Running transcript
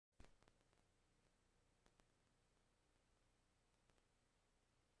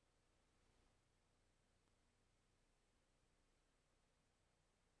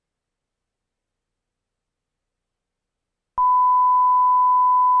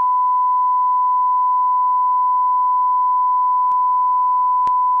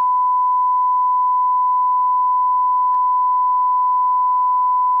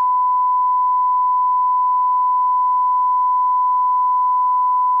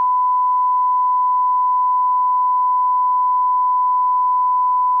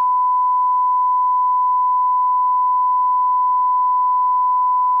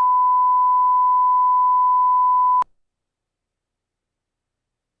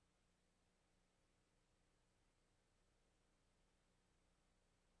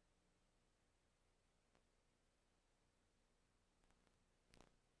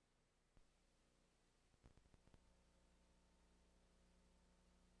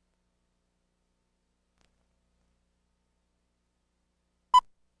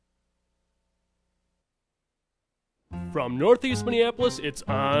From Northeast Minneapolis, it's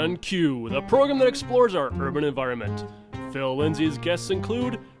On Cue, the program that explores our urban environment. Phill Lindsay's guests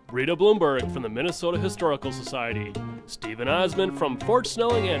include Britta Bloomberg from the Minnesota Historical Society, Stephen Osman from Fort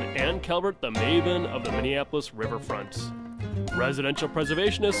Snelling, and Ann Calvert, the maven of the Minneapolis riverfront. Residential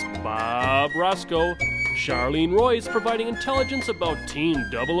preservationist Bob Roscoe, Charlene Roise providing intelligence about Team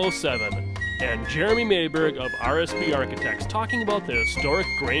 007, and Jeremy Mayberg of RSP Architects talking about the Historic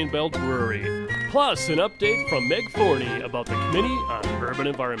Grain Belt Brewery. Plus, an update from Meg Forney about the Committee on Urban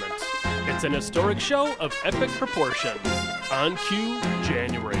Environment. It's an historic show of epic proportion. On Cue,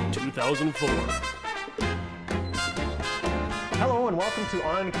 January 2004. Hello and welcome to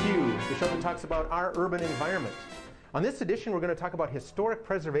On Cue, the show that talks about our urban environment. On this edition, we're going to talk about historic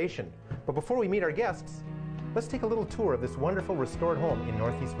preservation. But before we meet our guests, let's take a little tour of this wonderful restored home in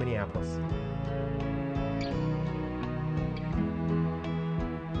Northeast Minneapolis.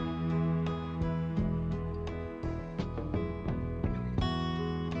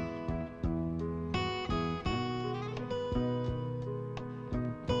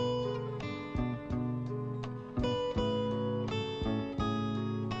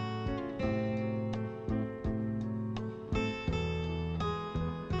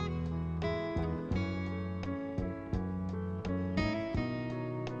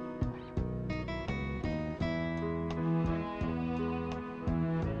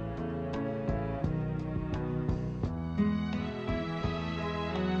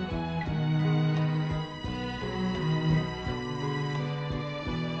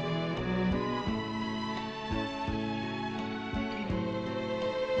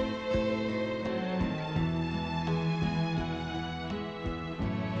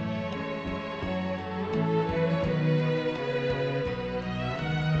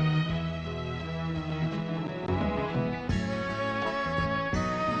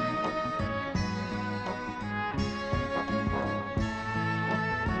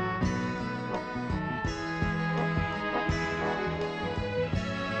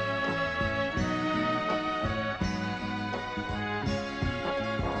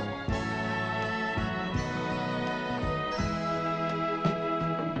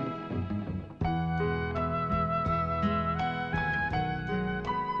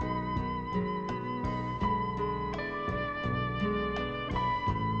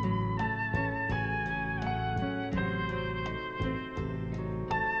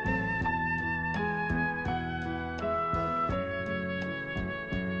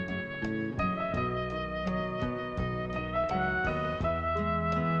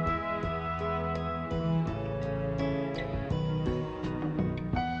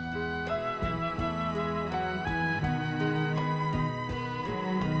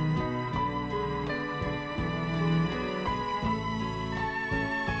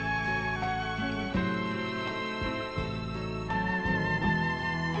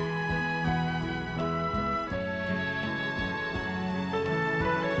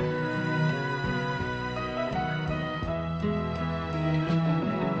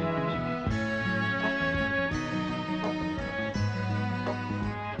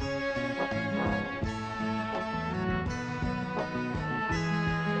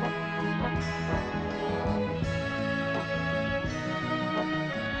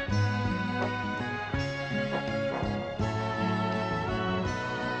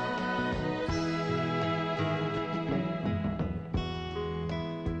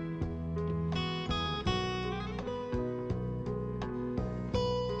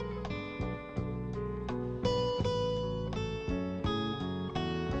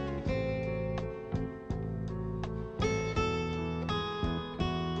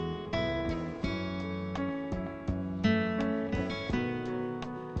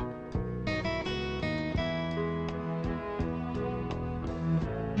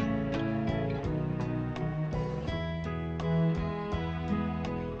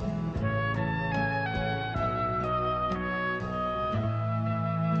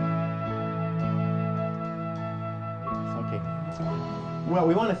 Well,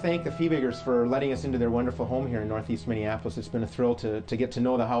 we want to thank the Feebiggers for letting us into their wonderful home here in Northeast Minneapolis. It's been a thrill to get to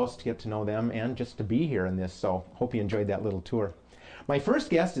know the house, to get to know them, and just to be here in this. So hope you enjoyed that little tour. My first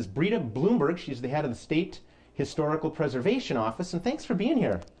guest is Britta Bloomberg. She's the head of the State Historical Preservation Office, and thanks for being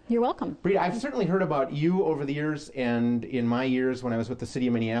here. You're welcome. Britta, I've certainly heard about you over the years, and in my years when I was with the City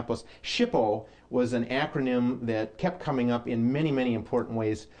of Minneapolis, SHPO was an acronym that kept coming up in many, many important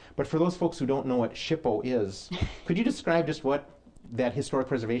ways. But for those folks who don't know what SHPO is, could you describe just what that Historic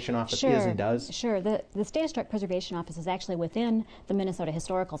Preservation Office Sure, is and does? Sure. The State Historic Preservation Office is actually within the Minnesota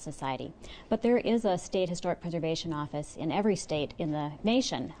Historical Society, but there is a State Historic Preservation Office in every state in the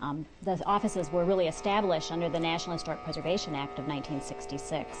nation. The offices were really established under the National Historic Preservation Act of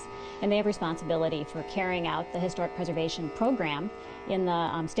 1966, and they have responsibility for carrying out the historic preservation program in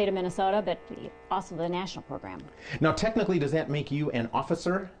the state of Minnesota, but also the national program. Now, technically, does that make you an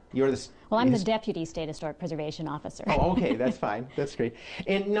officer? You're the Well, I'm the Deputy State Historic Preservation Officer. Oh, okay, that's fine. That's great.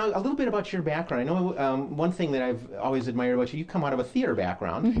 And now, a little bit about your background. I know one thing that I've always admired about you, you come out of a theater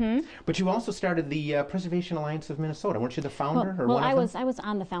background, but you also started the Preservation Alliance of Minnesota. Weren't you the founder? Well, I was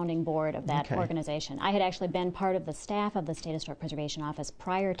on the founding board of that organization. I had actually been part of the staff of the State Historic Preservation Office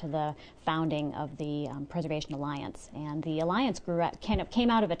prior to the founding of the Preservation Alliance. And the Alliance grew up, came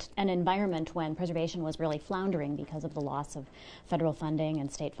out of an environment when preservation was really floundering because of the loss of federal funding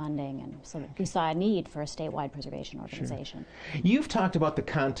and state funding, and so we saw a need for a statewide preservation organization. Sure. You've talked about the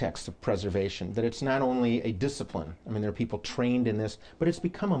context of preservation, that it's not only a discipline. I mean, there are people trained in this, but it's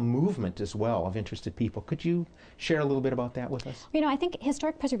become a movement as well of interested people. Could you share a little bit about that with us? You know, I think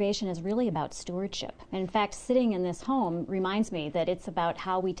historic preservation is really about stewardship. And in fact, sitting in this home reminds me that it's about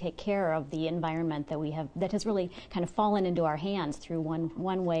how we take care of the environment that we have, that has really kind of fallen into our hands through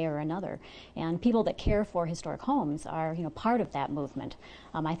one way or another. And people that care for historic homes are, you know, part of that movement.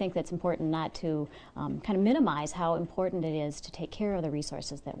 I think that's important not to kind of minimize how important it is to take care of the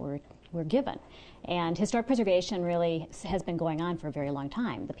resources that we're given. And historic preservation really has been going on for a very long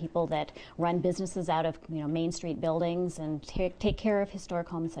time. The people that run businesses out of, you know, Main Street buildings and take care of historic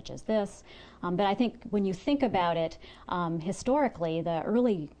homes such as this. But I think when you think about it, historically, the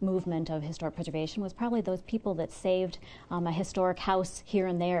early movement of historic preservation was probably those people that saved a historic house here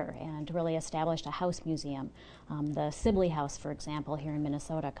and there and really established a house museum. The Sibley House, for example, here in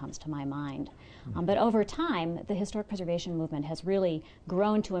Minnesota comes to my mind. But over time, the historic preservation movement has really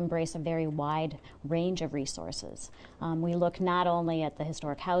grown to embrace a very wide range of resources. We look not only at the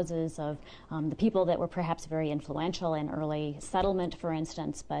historic houses of the people that were perhaps very influential in early settlement, for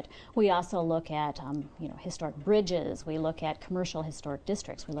instance, but we also look at you know, historic bridges. We look at commercial historic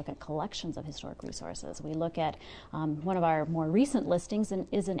districts. We look at collections of historic resources. We look at one of our more recent listings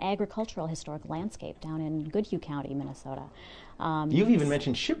is an agricultural historic landscape down in Goodhue County, Minnesota. You've even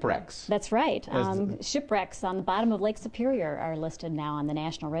mentioned shipwrecks. That's right. Shipwrecks on the bottom of Lake Superior are listed now on the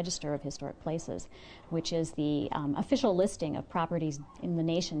National Register of Historic Places, which is the official listing of properties in the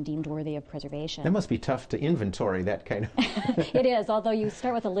nation deemed worthy of preservation. That must be tough to inventory, that kind of... It is, although you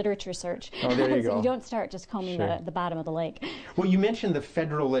start with a literature search. Oh, there you so go. You don't start just combing the bottom of the lake. Well, you mentioned the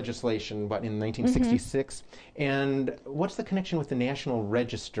federal legislation, but in 1966, and what's the connection with the National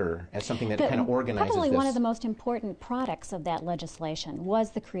Register as something that kind of organizes probably this? One of the most important products of that legislation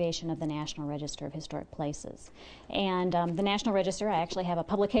was the creation of the National Register of Historic Places. And the National Register, I actually have a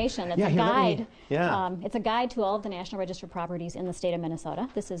publication that's a guide. It's a guide to all of the National Register properties in the state of Minnesota.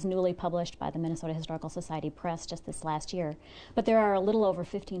 This is newly published by the Minnesota Historical Society Press just this last year. But there are a little over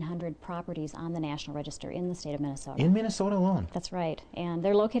 1,500 properties on the National Register in the state of Minnesota. In Minnesota alone? That's right. And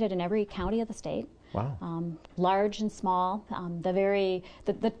they're located in every county of the state. Wow. Large and small.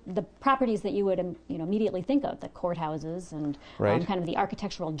 The properties that you would immediately think of, the courthouses and kind of the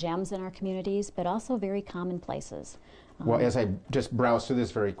architectural gems in our communities, but also very common places. Well, as I just browsed through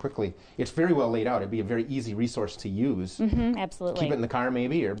this very quickly, it's very well laid out. It'd be a very easy resource to use. Absolutely. Keep it in the car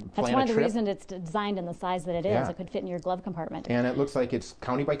maybe, or plan a trip. That's one of the reasons it's designed in the size that it is. It could fit in your glove compartment. And it looks like it's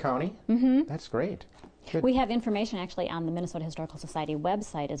county by county. That's great. Good. We have information actually on the Minnesota Historical Society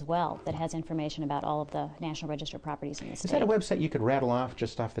website as well that has information about all of the National Register properties in the state. Is that a website you could rattle off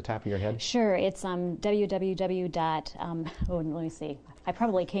just off the top of your head? Sure. It's www. Oh, let me see. I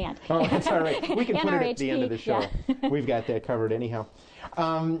probably can't. Oh, that's all right. We can put it at the end of the show. Yeah. We've got that covered anyhow.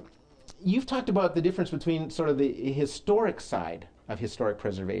 You've talked about the difference between sort of the historic side of historic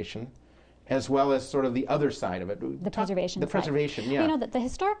preservation as well as sort of the other side of it. The preservation The side. preservation, yeah. You know, the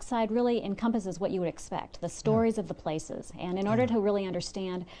historic side really encompasses what you would expect, the stories of the places. And in order to really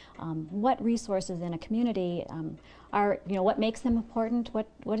understand what resources in a community are, you know, what makes them important,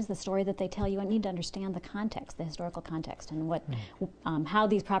 what is the story that they tell you, and need to understand the context, the historical context, and what how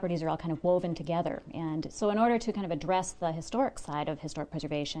these properties are all kind of woven together. And so in order to kind of address the historic side of historic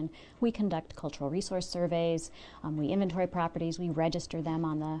preservation, we conduct cultural resource surveys, we inventory properties, we register them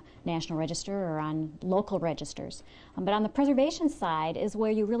on the National Register or on local registers. But on the preservation side is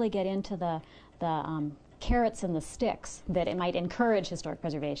where you really get into the carrots and the sticks that it might encourage historic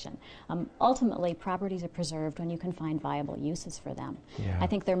preservation. Ultimately, properties are preserved when you can find viable uses for them. Yeah. I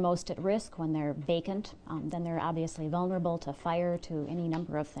think they're most at risk when they're vacant. Then they're obviously vulnerable to fire, to any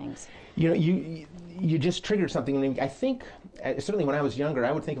number of things. You know, you just triggered something. I mean, I think, certainly when I was younger,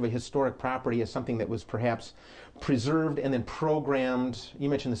 I would think of a historic property as something that was perhaps preserved and then programmed. You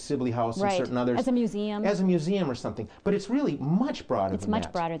mentioned the Sibley House and certain others. As a museum. As a museum or something. But it's really much broader than that. It's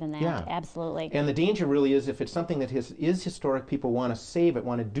much broader than that, yeah. Absolutely. And the danger really is if it's something that is historic, people want to save it,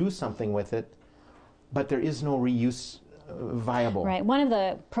 want to do something with it, but there is no reuse viable. Right. One of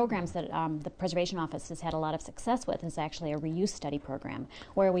the programs that the Preservation Office has had a lot of success with is actually a reuse study program,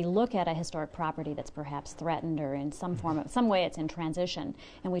 where we look at a historic property that's perhaps threatened or in some form, some way it's in transition,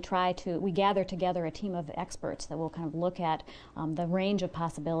 and we gather together a team of experts that will kind of look at the range of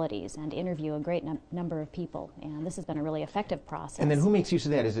possibilities and interview a great number of people. And this has been a really effective process. And then who makes use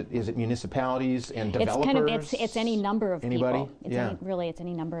of that? Is it municipalities and developers? It's any number of Anybody? people. It's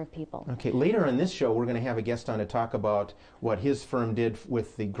any number of people. Okay. Later on this show, we're going to have a guest on to talk about what his firm did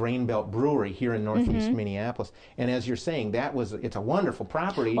with the Grain Belt Brewery here in Northeast Minneapolis. And as you're saying, it's a wonderful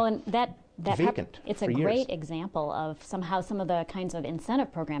property. Well, and that vacant it's a for great years. example of somehow some of the kinds of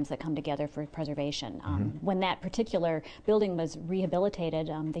incentive programs that come together for preservation. When that particular building was rehabilitated,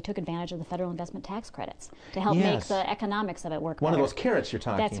 they took advantage of the federal investment tax credits to help make the economics of it work One better. of those carrots you're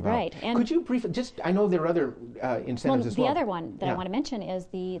talking That's about. right. And could you briefly, I know there are other incentives as well. The other one that I want to mention is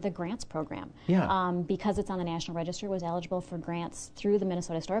the grants program. Yeah. Because it's on the National Register, was eligible for grants through the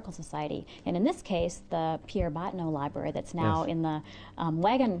Minnesota Historical Society. And in this case, the Pierre Bottineau Library that's now in the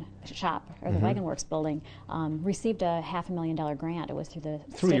wagon shop, or the Wagon Works building, received a $500,000 grant. It was through the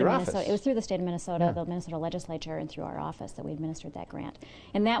state of Minnesota. It was through the state of Minnesota, the Minnesota legislature, and through our office that we administered that grant.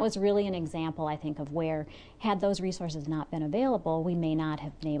 And that was really an example, I think, of where, had those resources not been available, we may not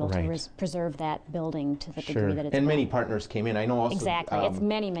have been able to preserve that building to the degree that it's and many partners came in. I know also exactly. It's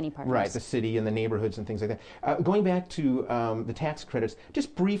many partners. Right, the city and the neighborhoods and things like that. Going back to the tax credits,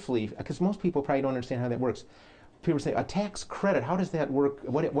 just briefly, because most people probably don't understand how that works. People say, a tax credit, how does that work?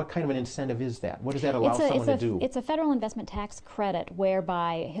 What kind of an incentive is that? What does that allow someone to do? It's a federal investment tax credit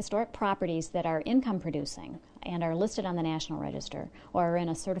whereby historic properties that are income producing and are listed on the National Register or are in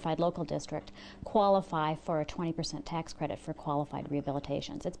a certified local district qualify for a 20% tax credit for qualified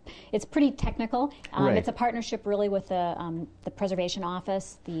rehabilitations. It's pretty technical. It's a partnership really with the Preservation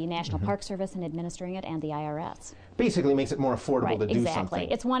Office, the National Park Service in administering it, and the IRS. Basically makes it more affordable to do something.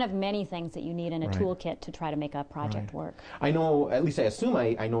 It's one of many things that you need in a toolkit to try to make a project work. I know, at least I assume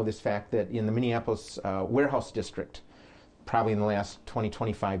I know this fact, that in the Minneapolis warehouse district, probably in the last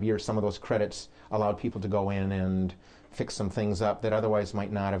 25 years, some of those credits allowed people to go in and fix some things up that otherwise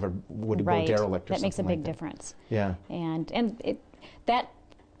might not have, or would go derelict or that makes a big like difference. Yeah. And that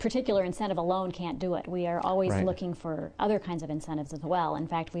particular incentive alone can't do it. We are always looking for other kinds of incentives as well. In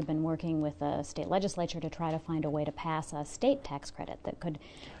fact, we've been working with the state legislature to try to find a way to pass a state tax credit that could,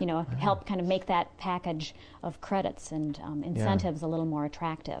 help kind of make that package of credits and incentives a little more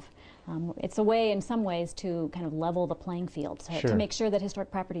attractive. It's a way, in some ways, to kind of level the playing field, to make sure that historic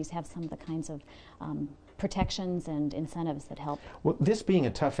properties have some of the kinds of protections and incentives that help. Well, this being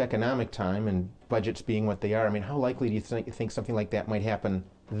a tough economic time and budgets being what they are, I mean, how likely do you think something like that might happen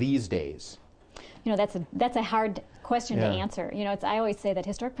these days? That's a hard question to answer. I always say that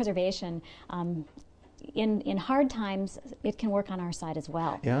historic preservation, in hard times, it can work on our side as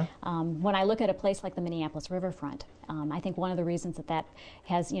well. Yeah. When I look at a place like the Minneapolis riverfront, I think one of the reasons that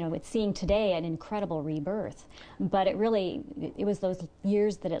has, it's seeing today an incredible rebirth, but it was those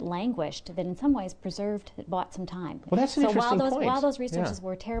years that it languished that in some ways it bought some time. Well, that's an interesting point. While those resources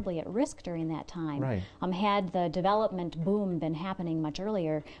were terribly at risk during that time, had the development boom been happening much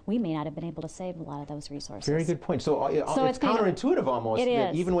earlier, we may not have been able to save a lot of those resources. Very good point. So it's counterintuitive almost,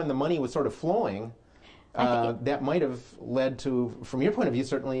 that even when the money was sort of flowing, that might have led to, from your point of view,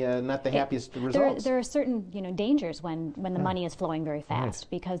 certainly not the happiest results. There are certain dangers when the money is flowing very fast,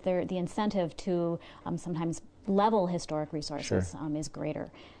 because the incentive to sometimes level historic resources is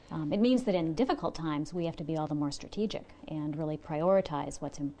greater. It means that in difficult times we have to be all the more strategic and really prioritize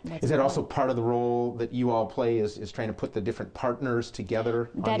what's important. Is that also part of the role that you all play, is trying to put the different partners together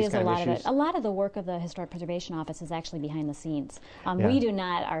on these kind of issues? That is a lot of it. A lot of the work of the Historic Preservation Office is actually behind the scenes. We do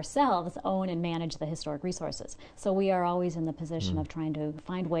not ourselves own and manage the historic resources, so we are always in the position of trying to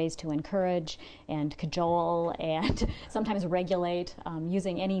find ways to encourage and cajole and sometimes regulate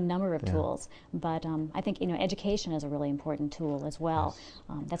using any number of tools. But I think education is a really important tool as well.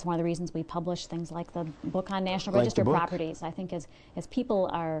 That's that's one of the reasons we publish things like the book on National Register properties. I think as people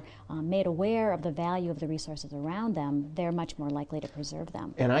are made aware of the value of the resources around them, they're much more likely to preserve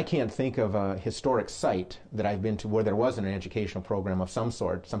them. And I can't think of a historic site that I've been to where there wasn't an educational program of some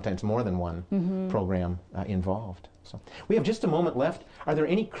sort, sometimes more than one program involved. So we have just a moment left. Are there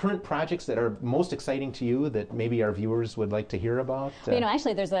any current projects that are most exciting to you that maybe our viewers would like to hear about? You know,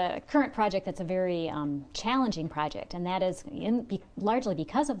 actually, there's a current project that's a very challenging project, and that is largely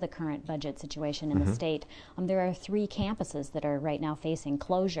because of the current budget situation in the state. There are 3 campuses that are right now facing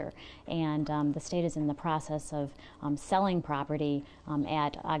closure, and the state is in the process of selling property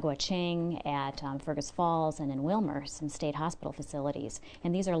at Agua Ching, at Fergus Falls, and in Wilmer, some state hospital facilities.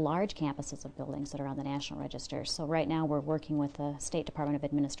 And these are large campuses of buildings that are on the National Register. So right now we're working with the State Department of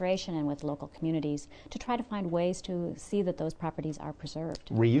Administration and with local communities to try to find ways to see that those properties are preserved.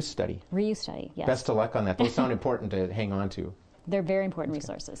 Reuse study. Reuse study, yes. Best of luck on that. Those sound important to hang on to. They're very important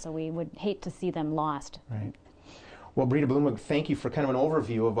resources, so we would hate to see them lost. Right. Well, Britta Bloomberg, thank you for kind of an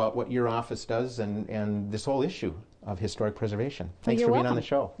overview about what your office does and this whole issue of historic preservation. Thanks for being on the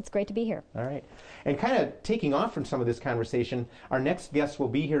show. It's great to be here. All right. And kind of taking off from some of this conversation, our next guest will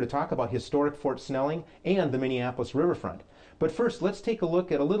be here to talk about historic Fort Snelling and the Minneapolis riverfront. But first, let's take a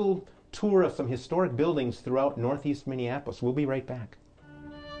look at a little tour of some historic buildings throughout Northeast Minneapolis. We'll be right back.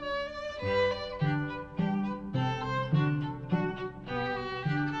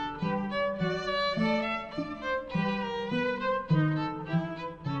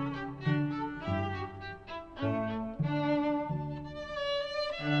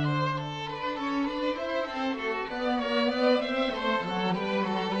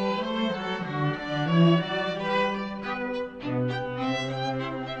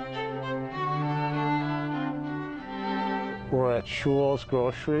 We're at Schullo's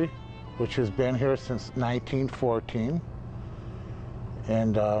Grocery, which has been here since 1914.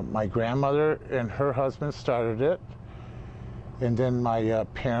 And my grandmother and her husband started it. And then my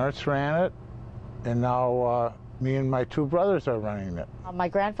parents ran it. And now me and my 2 brothers are running it. My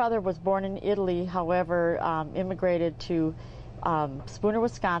grandfather was born in Italy, however, immigrated to Spooner,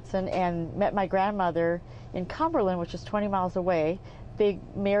 Wisconsin, and met my grandmother in Cumberland, which is 20 miles away. They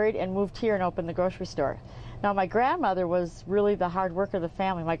married and moved here and opened the grocery store. Now, my grandmother was really the hard worker of the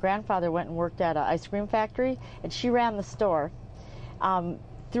family. My grandfather went and worked at an ice cream factory, and she ran the store.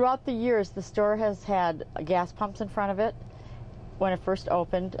 Throughout the years, the store has had gas pumps in front of it when it first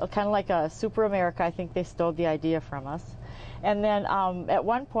opened, kind of like a Super America. I think they stole the idea from us. And then at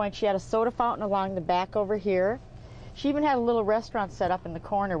one point, she had a soda fountain along the back over here. She even had a little restaurant set up in the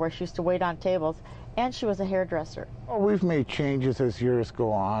corner where she used to wait on tables, and she was a hairdresser. Well, we've made changes as years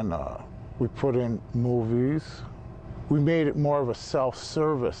go on. We put in movies. We made it more of a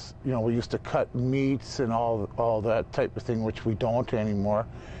self-service. You know, we used to cut meats and all that type of thing, which we don't anymore.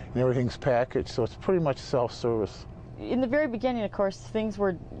 And everything's packaged, so it's pretty much self-service. In the very beginning, of course, things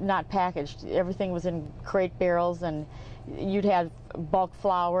were not packaged. Everything was in crate barrels, and you'd have bulk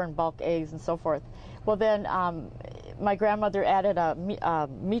flour and bulk eggs and so forth. Well, then my grandmother added a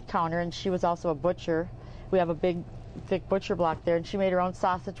meat counter, and she was also a butcher. We have a big, thick butcher block there, and she made her own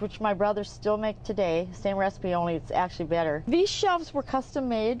sausage, which my brothers still make today. Same recipe, only it's actually better. These shelves were custom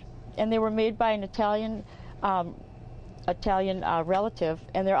made, and they were made by an Italian relative,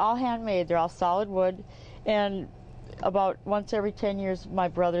 and they're all handmade. They're all solid wood, and about once every 10 years, my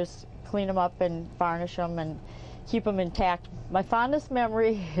brothers clean them up and varnish them and keep them intact. My fondest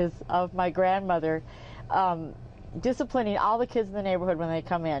memory is of my grandmother disciplining all the kids in the neighborhood when they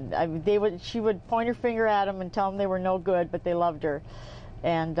come in. I mean, she would point her finger at them and tell them they were no good, but they loved her.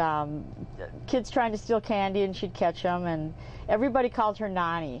 And kids trying to steal candy, and she'd catch them, and everybody called her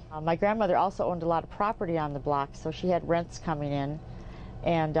Nani. My grandmother also owned a lot of property on the block, so she had rents coming in,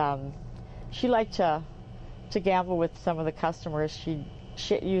 and she liked to gamble with some of the customers.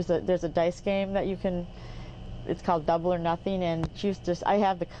 She'd use there's a dice game that you can. It's called Double or Nothing, and she used to. I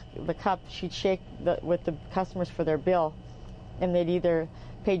have the cup. She'd shake with the customers for their bill, and they'd either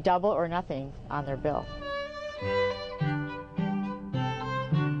pay double or nothing on their bill.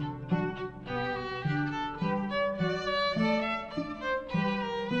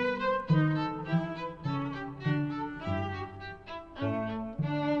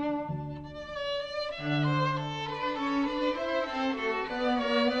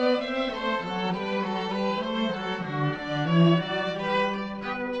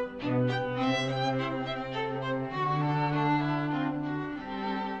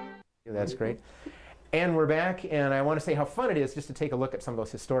 That's great. And we're back, and I want to say how fun it is just to take a look at some of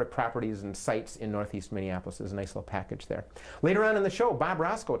those historic properties and sites in Northeast Minneapolis. There's a nice little package there. Later on in the show, Bob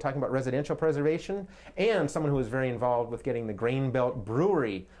Roscoe talking about residential preservation and someone who was very involved with getting the Grain Belt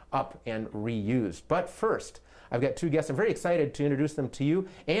Brewery up and reused. But first, I've got two guests. I'm very excited to introduce them to you.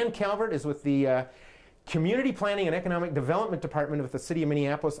 Ann Calvert is with the Community Planning and Economic Development Department of the City of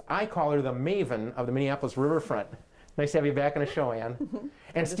Minneapolis. I call her the maven of the Minneapolis riverfront. Nice to have you back on the show, Ann.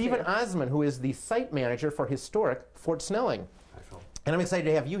 And Stephen Osman, who is the site manager for Historic Fort Snelling. Hi, Phil. And I'm excited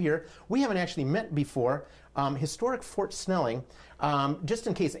to have you here. We haven't actually met before. Historic Fort Snelling, just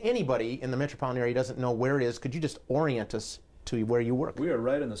in case anybody in the metropolitan area doesn't know where it is, could you just orient us to where you work? We are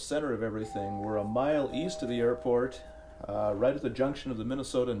right in the center of everything. We're a mile east of the airport, right at the junction of the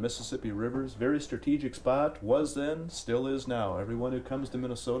Minnesota and Mississippi rivers. Very strategic spot, was then, still is now. Everyone who comes to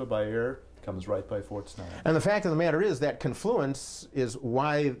Minnesota by air comes right by Fort Snelling. And the fact of the matter is that confluence is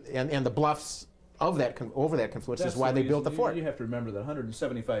why, and the bluffs of that over that confluence is why they built the fort. You have to remember that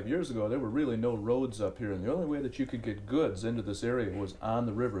 175 years ago, there were really no roads up here, and the only way that you could get goods into this area was on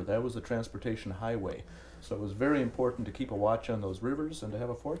the river. That was the transportation highway. So it was very important to keep a watch on those rivers and to have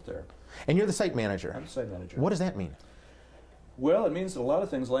a fort there. And you're the site manager. I'm the site manager. What does that mean? Well, it means that a lot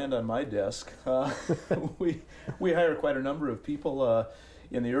of things land on my desk. We hire quite a number of people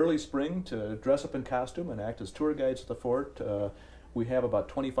in the early spring to dress up in costume and act as tour guides at the fort. We have about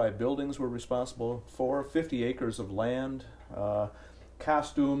 25 buildings we're responsible for, 50 acres of land,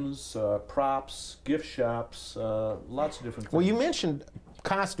 costumes, props, gift shops, lots of different things. Well, you mentioned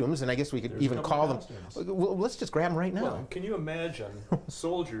costumes, and I guess we could even call them. Well, let's just grab them right now. Well, can you imagine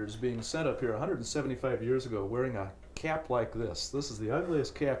soldiers being sent up here 175 years ago wearing a cap like this? This is the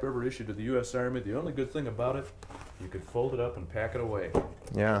ugliest cap ever issued to the U.S. Army. The only good thing about it, you could fold it up and pack it away.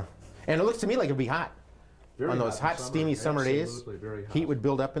 Yeah. And it looks to me like it'd be hot. Very on those hot, steamy summer days. Very hot. Heat would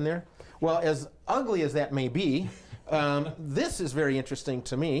build up in there. Well, as ugly as that may be, this is very interesting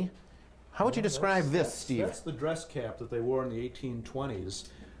to me. How would you describe this, Steve? That's the dress cap that they wore in the 1820s.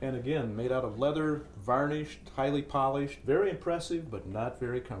 And again, made out of leather, varnished, highly polished, very impressive, but not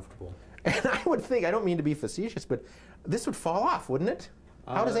very comfortable. And I would think, I don't mean to be facetious, but this would fall off, wouldn't it?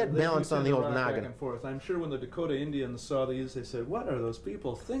 How does that balance on the old noggin? Back and forth. I'm sure when the Dakota Indians saw these, they said, "What are those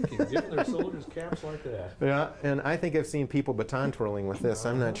people thinking, giving their soldiers caps like that?" Yeah, and I think I've seen people baton twirling with this.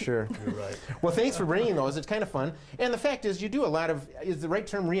 I'm not sure. You're right. Well, thanks for bringing those. It's kind of fun. And the fact is, you do a lot of, is the right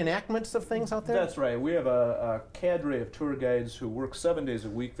term, reenactments of things out there? That's right. We have a cadre of tour guides who work 7 days a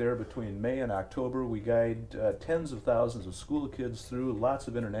week there between May and October. We guide tens of thousands of school kids through, lots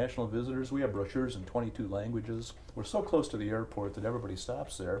of international visitors. We have brochures in 22 languages. We're so close to the airport that everybody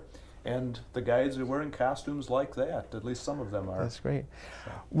stops there. And the guides are wearing costumes like that. At least some of them are. That's great.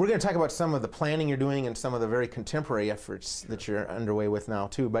 We're going to talk about some of the planning you're doing and some of the very contemporary efforts that you're underway with now,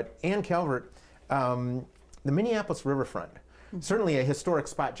 too. But Ann Calvert, the Minneapolis riverfront, certainly a historic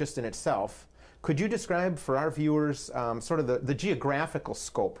spot just in itself. Could you describe for our viewers sort of the geographical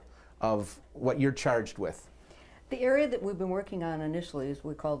scope of what you're charged with? The area that we've been working on initially is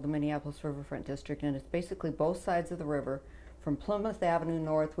we call the Minneapolis Riverfront District, and it's basically both sides of the river, from Plymouth Avenue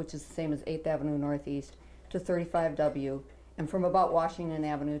North, which is the same as 8th Avenue Northeast, to 35W, and from about Washington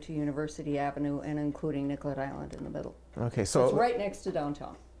Avenue to University Avenue, and including Nicollet Island in the middle. Okay, so it's right next to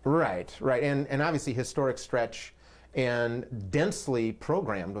downtown. Right, right, and obviously historic stretch and densely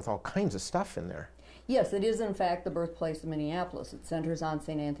programmed with all kinds of stuff in there. Yes, it is in fact the birthplace of Minneapolis. It centers on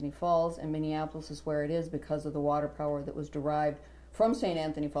St. Anthony Falls, and Minneapolis is where it is because of the water power that was derived from St.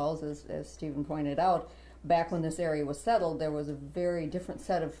 Anthony Falls, as Stephen pointed out. Back when this area was settled, there was a very different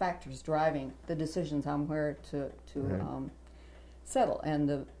set of factors driving the decisions on where to settle, and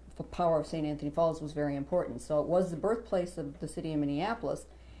the power of St. Anthony Falls was very important. So it was the birthplace of the city of Minneapolis,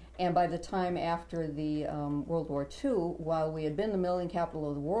 and by the time after the World War II, while we had been the milling capital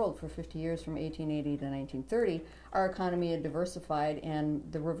of the world for 50 years from 1880 to 1930, our economy had diversified and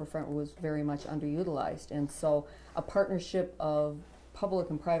the riverfront was very much underutilized. And so a partnership of public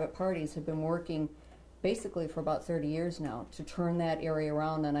and private parties have been working basically for about 30 years now to turn that area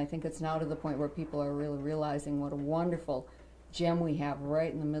around, and I think it's now to the point where people are really realizing what a wonderful gem we have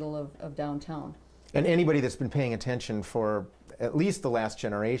right in the middle of downtown. And anybody that's been paying attention for at least the last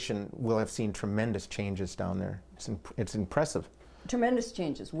generation will have seen tremendous changes down there. It's impressive. Tremendous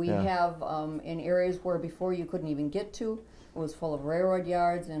changes. We have in areas where before you couldn't even get to, it was full of railroad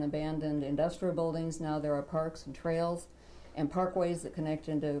yards and abandoned industrial buildings. Now there are parks and trails and parkways that connect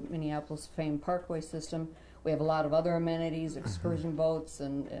into Minneapolis' famed parkway system. We have a lot of other amenities, excursion boats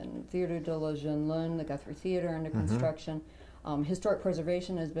and Theatre de la Jeune Lune, the Guthrie Theatre under construction. Historic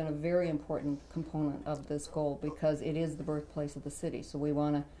preservation has been a very important component of this goal because it is the birthplace of the city. So we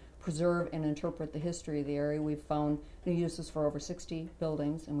want to preserve and interpret the history of the area. We've found new uses for over 60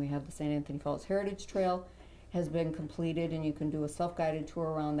 buildings, and we have the St. Anthony Falls Heritage Trail has been completed, and you can do a self-guided tour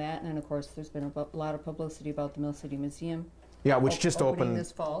around that. And then, of course, there's been a lot of publicity about the Mill City Museum. Yeah, which just opened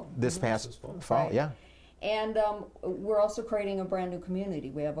this fall. This past fall, right. yeah. And we're also creating a brand new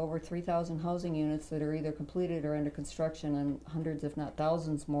community. We have over 3,000 housing units that are either completed or under construction, and hundreds, if not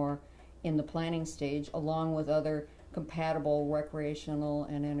thousands more, in the planning stage, along with other compatible recreational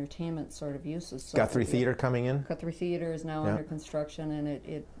and entertainment sort of uses. So Guthrie Theater coming in? Guthrie Theater is now under construction, and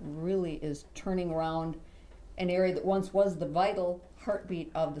it really is turning around an area that once was the vital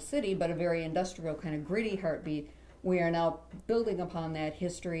heartbeat of the city, but a very industrial, kind of gritty heartbeat. We are now building upon that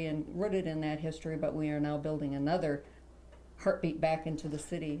history and rooted in that history, but we are now building another heartbeat back into the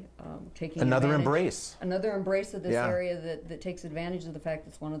city, taking another embrace of this area that takes advantage of the fact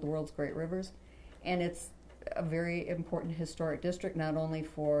it's one of the world's great rivers, and it's a very important historic district, not only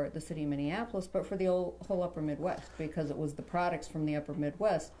for the city of Minneapolis, but for the whole upper Midwest, because it was the products from the upper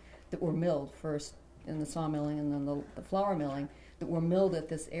Midwest that were milled first in the sawmilling and then the flour milling that were milled at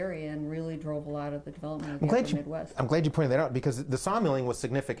this area and really drove a lot of the development of the upper Midwest. I'm glad you pointed that out, because the sawmilling was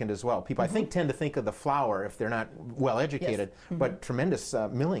significant as well. People, I think, tend to think of the flour if they're not well educated, but tremendous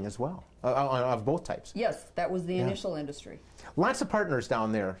milling as well, of both types. Yes, that was the initial industry. Lots of partners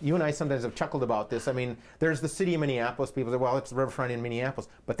down there. You and I sometimes have chuckled about this. I mean, there's the city of Minneapolis. People say, well, it's the riverfront in Minneapolis,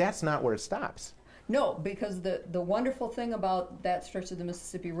 but that's not where it stops. No, because the wonderful thing about that stretch of the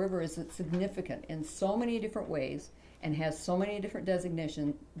Mississippi River is it's significant in so many different ways and has so many different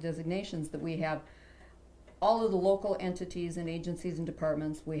designations that we have all of the local entities and agencies and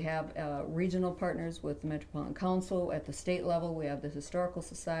departments. We have regional partners with the Metropolitan Council. At the state level, we have the Historical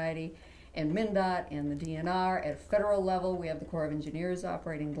Society and MnDOT and the DNR. At federal level, we have the Corps of Engineers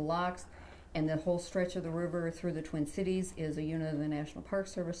operating the locks. And the whole stretch of the river through the Twin Cities is a unit of the National Park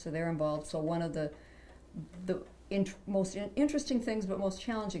Service, so they're involved. So one of the most interesting things, but most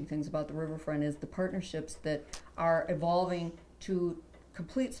challenging things about the riverfront is the partnerships that are evolving to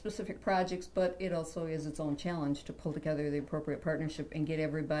complete specific projects, but it also is its own challenge to pull together the appropriate partnership and get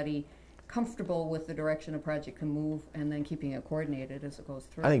everybody comfortable with the direction a project can move, and then keeping it coordinated as it goes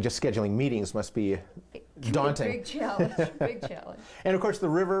through. I think just scheduling meetings must be daunting. Big challenge, big challenge. And of course the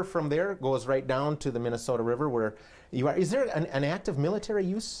river from there goes right down to the Minnesota River where you are. Is there an active military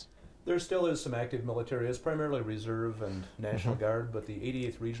use? There still is some active military. It's primarily Reserve and National Guard, but the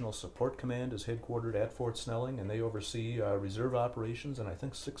 88th Regional Support Command is headquartered at Fort Snelling, and they oversee reserve operations in I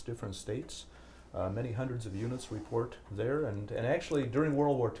think 6 different states. Many hundreds of units report there, and actually during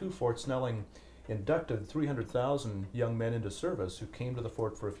World War II, Fort Snelling inducted 300,000 young men into service who came to the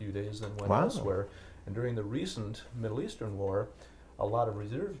fort for a few days and went elsewhere. And during the recent Middle Eastern War, a lot of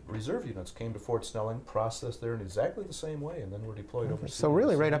reserve units came to Fort Snelling, processed there in exactly the same way, and then were deployed overseas. So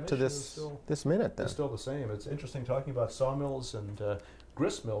really right up to this minute then. It's still the same. It's interesting talking about sawmills and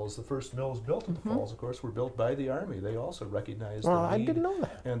grist mills. The first mills built at the falls, of course, were built by the Army. They also recognized the need I didn't know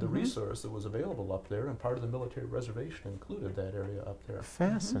that. and the resource that was available up there, and part of the military reservation included that area up there.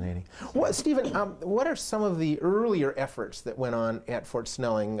 Fascinating. Well, Stephen, what are some of the earlier efforts that went on at Fort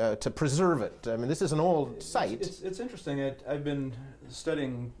Snelling to preserve it? I mean, this is an old site. It's interesting. I've been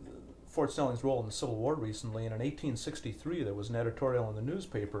studying Fort Snelling's role in the Civil War recently, and in 1863 there was an editorial in the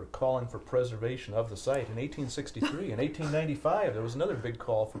newspaper calling for preservation of the site. In 1863, in 1895 there was another big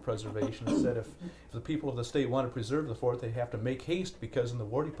call for preservation. It said if the people of the state want to preserve the fort, they have to make haste, because in the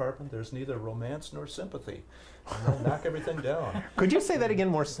War Department there's neither romance nor sympathy. And they'll knock everything down. Could you say that again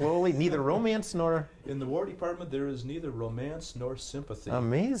more slowly? Neither romance nor... In the War Department there is neither romance nor sympathy.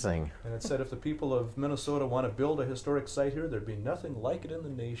 Amazing. And it said if the people of Minnesota want to build a historic site here, there'd be nothing like it in the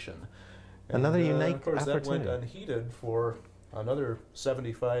nation. And, another unique of course, opportunity. that went unheeded for another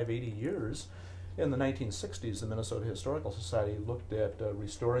 75, 80 years. In the 1960s, the Minnesota Historical Society looked at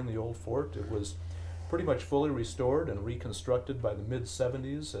restoring the old fort. It was pretty much fully restored and reconstructed by the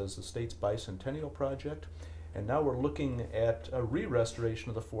mid-70s as the state's bicentennial project. And now we're looking at a re-restoration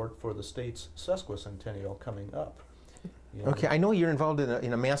of the fort for the state's sesquicentennial coming up. Okay, I know you're involved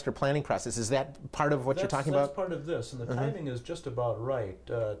in a master planning process. Is that part of what you're talking about? That's part of this, and the timing is just about right.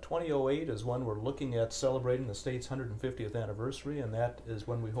 2008 is when we're looking at celebrating the state's 150th anniversary, and that is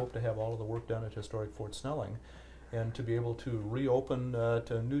when we hope to have all of the work done at historic Fort Snelling, and to be able to reopen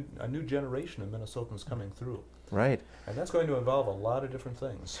to a new generation of Minnesotans coming through. Right. And that's going to involve a lot of different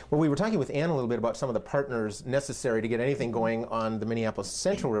things. Well, we were talking with Ann a little bit about some of the partners necessary to get anything going on the Minneapolis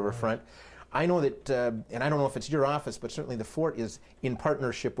Central Riverfront. I know that, and I don't know if it's your office, but certainly the fort is in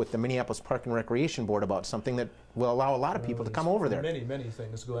partnership with the Minneapolis Park and Recreation Board about something that will allow a lot of people to come over there. Many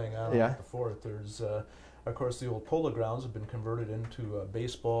things going on at the fort. There's Of course, the old polo grounds have been converted into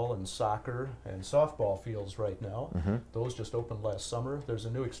baseball and soccer and softball fields right now. Those just opened last summer. There's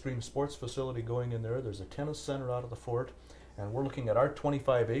a new extreme sports facility going in there. There's a tennis center out of the fort. And we're looking at our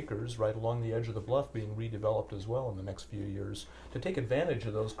 25 acres right along the edge of the bluff being redeveloped as well in the next few years to take advantage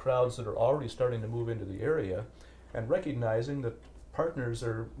of those crowds that are already starting to move into the area, and recognizing that partners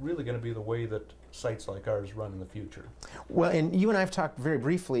are really going to be the way that sites like ours run in the future. Well, and you and I have talked very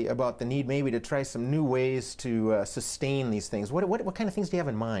briefly about the need maybe to try some new ways to sustain these things. What kind of things do you have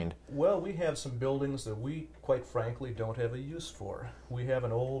in mind? Well, we have some buildings that we, quite frankly, don't have a use for. We have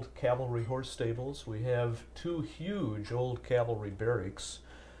an old cavalry horse stables. We have 2 huge old cavalry barracks.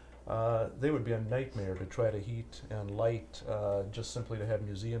 They would be a nightmare to try to heat and light just simply to have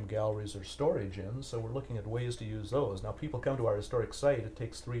museum galleries or storage in, so we're looking at ways to use those. Now, people come to our historic site, it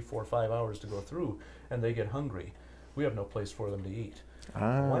takes 3, 4, 5 hours to go through, and they get hungry. We have no place for them to eat.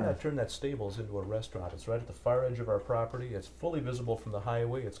 Why not turn that stables into a restaurant? It's right at the far edge of our property. It's fully visible from the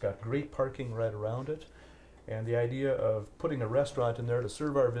highway. It's got great parking right around it. And the idea of putting a restaurant in there to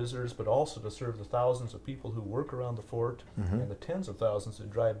serve our visitors, but also to serve the thousands of people who work around the fort and the tens of thousands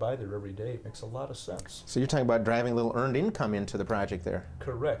that drive by there every day makes a lot of sense. So you're talking about driving a little earned income into the project there.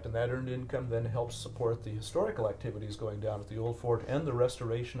 Correct, and that earned income then helps support the historical activities going down at the old fort and the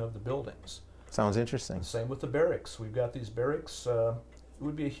restoration of the buildings. Sounds interesting. Same with the barracks. We've got these barracks. It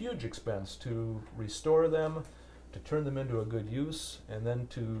would be a huge expense to restore them, to turn them into a good use, and then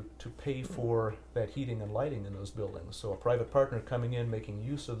to pay for that heating and lighting in those buildings. So a private partner coming in, making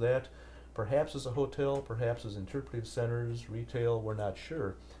use of that, perhaps as a hotel, perhaps as interpretive centers, retail, we're not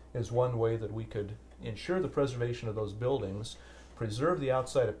sure, is one way that we could ensure the preservation of those buildings, preserve the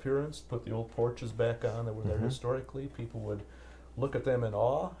outside appearance, put the old porches back on that were there historically. People would look at them in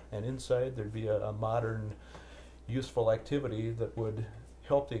awe, and inside there'd be a modern, useful activity that would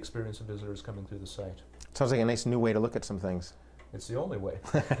help the experience of visitors coming through the site. Sounds like a nice new way to look at some things. It's the only way.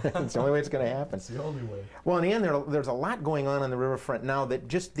 It's the only way it's going to happen. It's the only way. Well, in the end, there's a lot going on the riverfront now that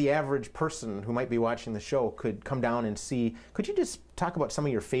just the average person who might be watching the show could come down and see. Could you just talk about some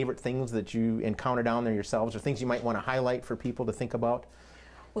of your favorite things that you encounter down there yourselves, or things you might want to highlight for people to think about?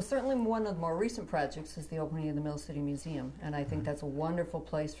 Well, certainly one of the more recent projects is the opening of the Mill City Museum, and I think that's a wonderful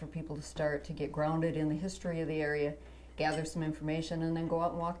place for people to start to get grounded in the history of the area, gather some information, and then go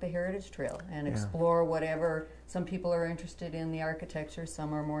out and walk the Heritage Trail and explore whatever. Some people are interested in the architecture,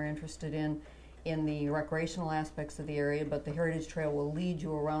 some are more interested in the recreational aspects of the area, but the Heritage Trail will lead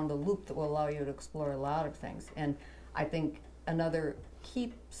you around a loop that will allow you to explore a lot of things. And I think another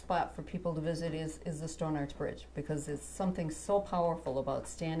key spot for people to visit is the Stone Arch Bridge, because it's something so powerful about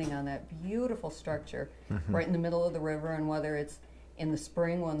standing on that beautiful structure right in the middle of the river, and whether it's in the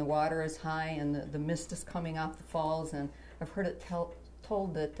spring when the water is high and the mist is coming off the falls, and I've heard it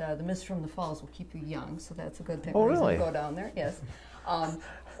told that the mist from the falls will keep you young, so that's a good thing. Oh, reason really? to go down there, yes.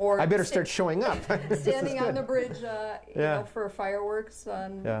 Or I better start showing up. Standing on the bridge, you know, for fireworks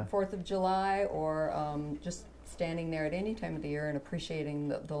on 4th of July, or just standing there at any time of the year and appreciating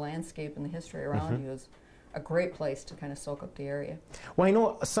the landscape and the history around you is a great place to kind of soak up the area. Well, I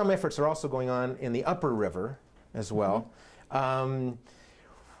know some efforts are also going on in the upper river as well.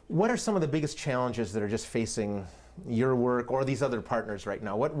 What are some of the biggest challenges that are just facing your work or these other partners right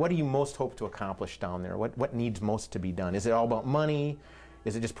now? What do you most hope to accomplish down there? What needs most to be done? Is it all about money?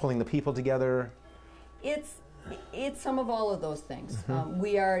 Is it just pulling the people together? It's some of all of those things.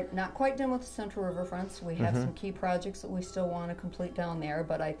 We are not quite done with the Central Riverfronts. We have some key projects that we still want to complete down there,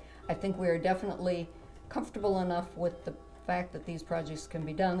 but I think we are definitely comfortable enough with the fact that these projects can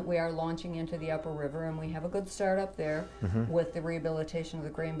be done that we are launching into the upper river, and we have a good start up there with the rehabilitation of the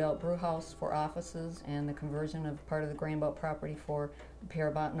Grain Belt Brew House for offices and the conversion of part of the Grain Belt property for the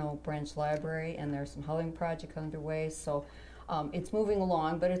Pierre Bottineau Branch Library, and there's some housing project underway. So it's moving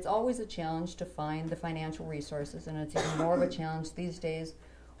along, but it's always a challenge to find the financial resources, and it's even more of a challenge these days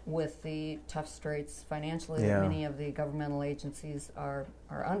with the tough straits financially that many of the governmental agencies are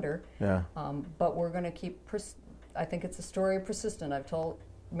under. But we're going to keep I think it's a story of persistent. I've told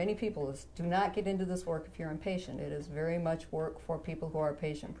many people is do not get into this work if you're impatient. It is very much work for people who are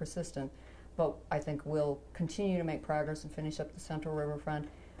patient and persistent. But I think we'll continue to make progress and finish up the Central Riverfront,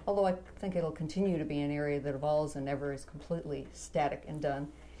 although I think it'll continue to be an area that evolves and never is completely static and done,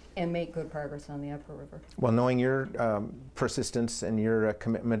 and make good progress on the upper river. Well, knowing your persistence and your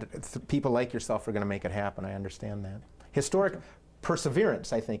commitment, people like yourself are going to make it happen. I understand that. Historic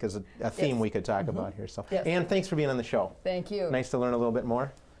perseverance, I think, is a theme we could talk about here. So, Ann, thanks for being on the show. Thank you. Nice to learn a little bit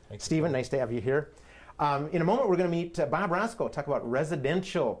more. Stephen, nice to have you here. In a moment, we're going to meet Bob Roscoe, talk about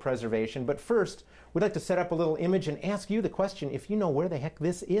residential preservation. But first, we'd like to set up a little image and ask you the question, if you know where the heck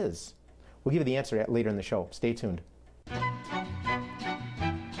this is. We'll give you the answer later in the show. Stay tuned.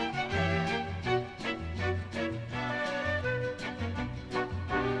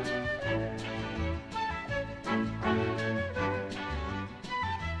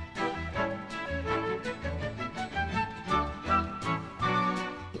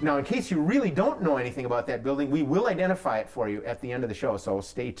 Now, in case you really don't know anything about that building, we will identify it for you at the end of the show, so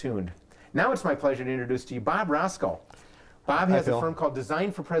stay tuned. Now it's my pleasure to introduce to you Bob Roscoe. Bob has a firm called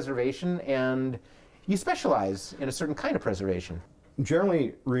Design for Preservation, and you specialize in a certain kind of preservation.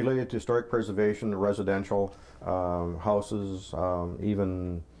 Generally related to historic preservation, residential houses,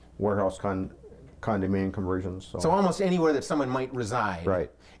 even warehouse condominium conversions. So almost anywhere that someone might reside.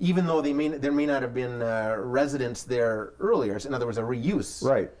 Right. Even though there may not have been residents there earlier. In other words, a reuse.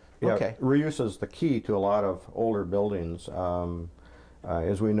 Right. Yeah. Okay. Reuse is the key to a lot of older buildings.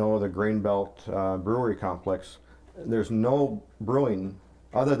 As we know, the Grain Belt Brewery complex, there's no brewing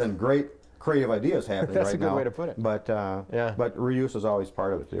other than great creative ideas happening right now. That's a good way to put it. But, but reuse is always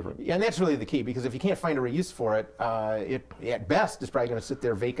part of it. Different. Yeah, and that's really the key, because if you can't find a reuse for it, it at best is probably going to sit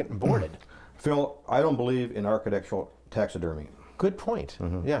there vacant and boarded. Phil, I don't believe in architectural taxidermy. Good point.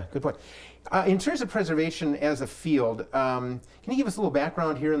 Yeah, good point. In terms of preservation as a field, can you give us a little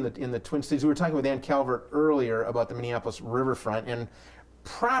background here in the Twin Cities? We were talking with Ann Calvert earlier about the Minneapolis riverfront, and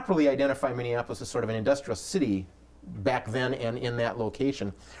properly identify Minneapolis as sort of an industrial city back then and in that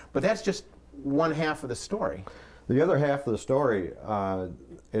location. But that's just one half of the story. The other half of the story,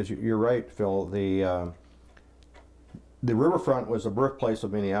 you're right, Phil, the riverfront was the birthplace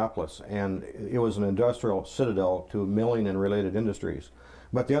of Minneapolis, and it was an industrial citadel to milling and related industries.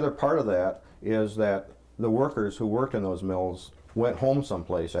 But the other part of that is that the workers who worked in those mills went home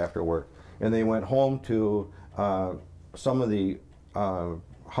someplace after work, and they went home to some of the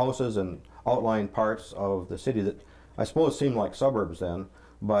houses and outlying parts of the city that I suppose seemed like suburbs then,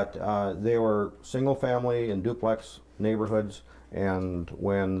 but they were single family and duplex neighborhoods, and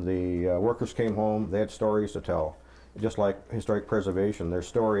when the workers came home, they had stories to tell. Just like historic preservation, there's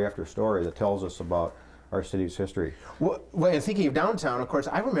story after story that tells us about our city's history. Well, and thinking of downtown, of course,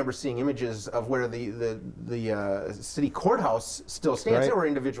 I remember seeing images of where the city courthouse still stands. Right. There were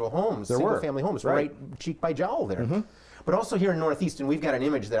individual homes, single-family homes, right cheek by jowl there. But also here in Northeast, and we've got an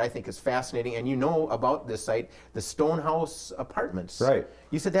image that I think is fascinating, and you know about this site, the Stonehouse Apartments. Right.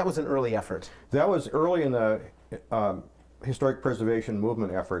 You said that was an early effort. That was early in the historic preservation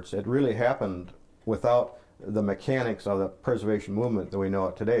movement efforts. It really happened without the mechanics of the preservation movement that we know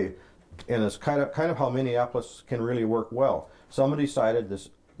it today, and it's kind of how Minneapolis can really work well. Somebody decided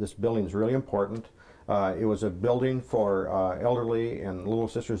this building is really important. It was a building for elderly and Little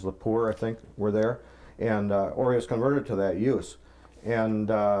Sisters of the Poor, I think, were there, and or it was converted to that use.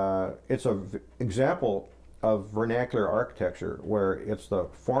 And it's an example of vernacular architecture where it's the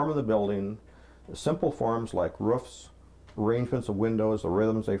form of the building, simple forms like roofs, arrangements of windows, the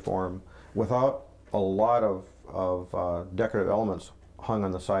rhythms they form, without a lot of decorative elements hung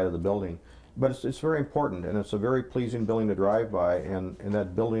on the side of the building. But it's very important, and it's a very pleasing building to drive by, and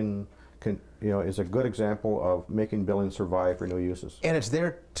that building is a good example of making buildings survive for new uses. And it's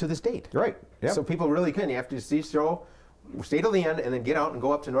there to this date. Right. Yep. So people really can. You have to see show, stay till the end, and then get out and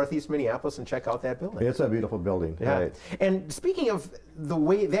go up to Northeast Minneapolis and check out that building. It's a beautiful building. Yeah. Right. And speaking of the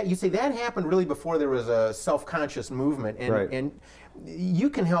way that you say that happened really before there was a self-conscious movement, and, right. and you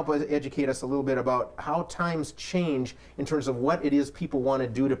can help us educate us a little bit about how times change in terms of what it is people want to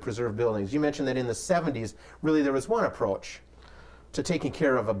do to preserve buildings. You mentioned that in the 70s, really there was one approach to taking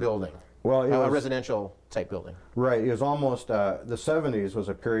care of a building. Well, a residential type building. Right. It was almost, the 70s was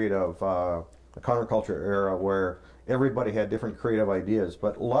a period of the counterculture era where everybody had different creative ideas,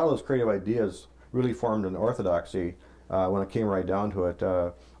 but a lot of those creative ideas really formed an orthodoxy when it came right down to it.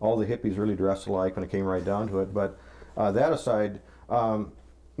 All the hippies really dressed alike when it came right down to it. But that aside,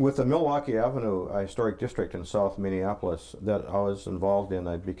 with the Milwaukee Avenue Historic District in South Minneapolis that I was involved in,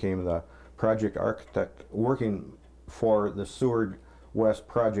 I became the project architect working for the Seward West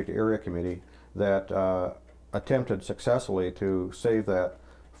Project Area Committee that attempted successfully to save that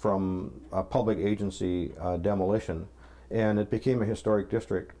from a public agency demolition, and it became a historic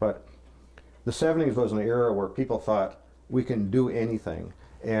district. But the 70s was an era where people thought we can do anything,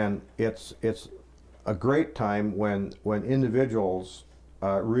 and it's a great time when individuals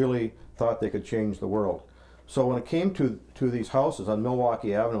really thought they could change the world. So when it came to these houses on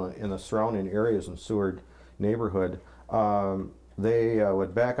Milwaukee Avenue in the surrounding areas in Seward neighborhood, they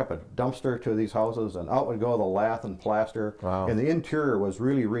would back up a dumpster to these houses, and out would go the lath and plaster. Wow. And the interior was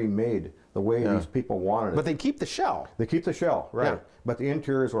really remade the way these people wanted it. But they keep the shell. They keep the shell, right. Yeah. But the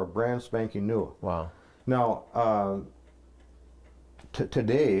interiors were brand spanking new. Wow. Now,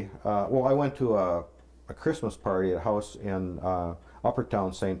 today, well, I went to a Christmas party at a house in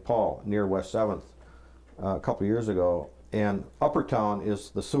Uppertown, St. Paul, near West 7th, a couple years ago. And Uppertown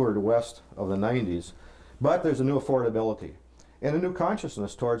is the Seward West of the 90s, but there's a new affordability and a new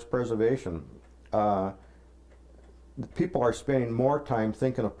consciousness towards preservation. People are spending more time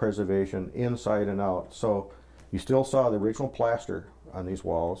thinking of preservation inside and out. So you still saw the original plaster on these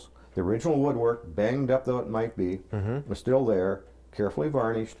walls. The original woodwork, banged up though it might be, was still there, carefully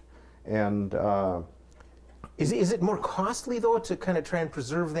varnished. And is it more costly though to kind of try and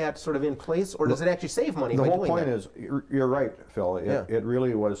preserve that sort of in place, or does it actually save money by doing that? The whole point is, you're right, Phil. It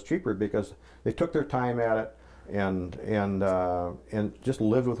really was cheaper because they took their time at it and just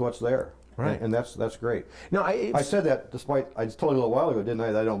lived with what's there. Right. And that's great. No, I said that despite, I told you a little while ago, didn't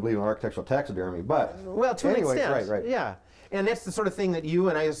I, that I don't believe in architectural taxidermy, but well, to anyway, an extent, right. Yeah. And that's the sort of thing that you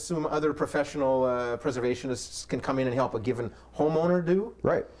and I assume other professional preservationists can come in and help a given homeowner do.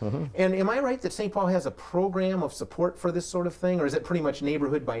 Right. And am I right that St. Paul has a program of support for this sort of thing, or is it pretty much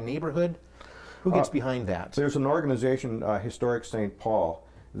neighborhood by neighborhood? Who gets behind that? There's an organization, Historic St. Paul,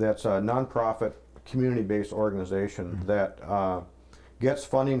 that's a nonprofit, community-based organization that gets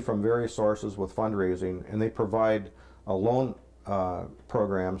funding from various sources with fundraising, and they provide loan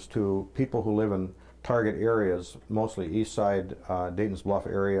programs to people who live in target areas, mostly east side, Dayton's Bluff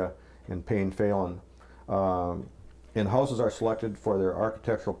area, and Payne Phelan. And houses are selected for their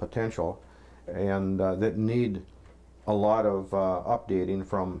architectural potential and that need a lot of updating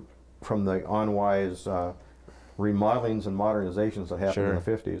from the unwise remodelings and modernizations that happened in the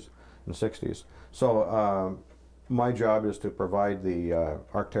 50s and 60s. So my job is to provide the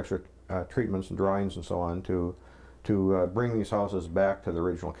architecture treatments and drawings and so on to bring these houses back to the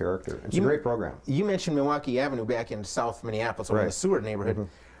original character. It's a great program. You mentioned Milwaukee Avenue back in South Minneapolis, or in Right. the Seward neighborhood.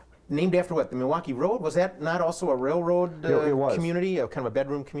 Named after what? The Milwaukee Road? Was that not also a railroad It was. community, a kind of a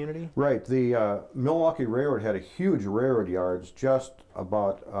bedroom community? Right. The Milwaukee Railroad had a huge railroad yards just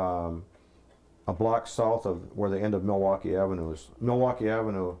about a block south of where the end of Milwaukee Avenue is. Milwaukee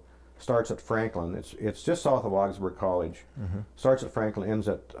Avenue starts at Franklin. It's just south of Augsburg College. Starts at Franklin, ends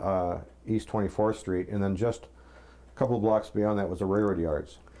at East 24th Street, and then just a couple of blocks beyond that was the railroad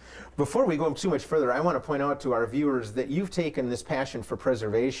yards. Before we go too much further, I want to point out to our viewers that you've taken this passion for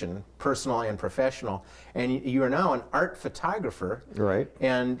preservation, personal and professional, and you are now an art photographer. Right.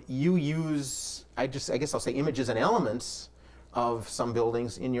 And you use, I guess I'll say, images and elements of some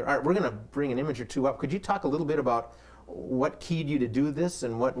buildings in your art. We're going to bring an image or two up. Could you talk a little bit about what keyed you to do this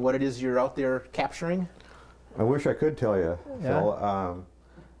and what it is you're out there capturing? I wish I could tell you, Phil.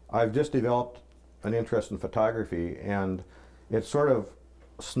 I've just developed an interest in photography, and it sort of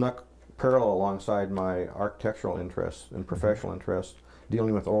snuck parallel alongside my architectural interests and professional interests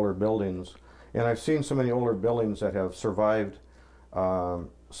dealing with older buildings. And I've seen so many older buildings that have survived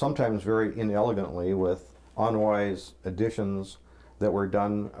sometimes very inelegantly with unwise additions that were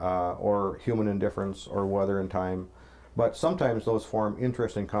done or human indifference or weather and time. But sometimes those form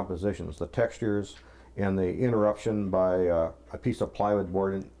interesting compositions, the textures and the interruption by a piece of plywood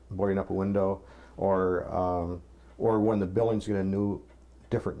boarding up a window, or when the buildings get a new,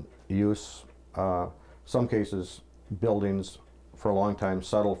 different use. Some cases, buildings for a long time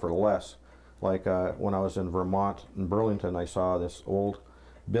settle for less. Like when I was in Vermont, in Burlington, I saw this old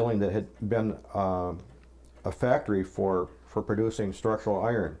building that had been a factory for producing structural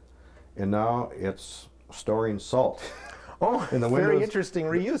iron, and now it's storing salt. Oh, and the very windows, interesting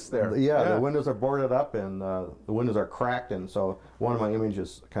reuse there. Yeah, the windows are boarded up and the windows are cracked, and so one of my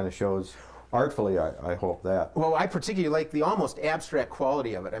images kind of shows, artfully, I hope that. Well, I particularly like the almost abstract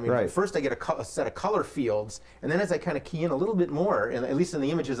quality of it. I mean, first I get a set of color fields, and then as I kind of key in a little bit more, and at least in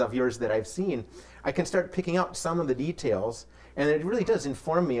the images of yours that I've seen, I can start picking out some of the details, and it really does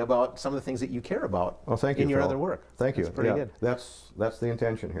inform me about some of the things that you care about in your other work. Thank you. That's pretty good. That's the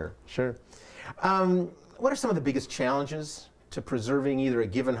intention here. Sure. What are some of the biggest challenges to preserving either a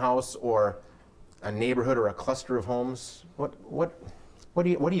given house or a neighborhood or a cluster of homes? What are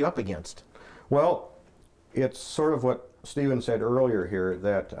you up against? Well, it's sort of what Stephen said earlier here,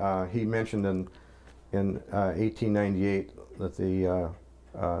 that he mentioned in 1898 that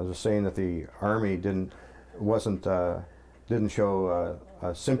the saying that the Army didn't show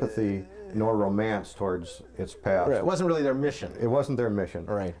sympathy nor romance towards its past. Right. It wasn't really their mission. It wasn't their mission.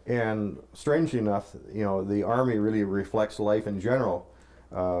 Right. And strangely enough, the Army really reflects life in general.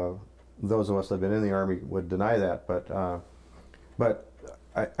 Those of us that have been in the Army would deny that, but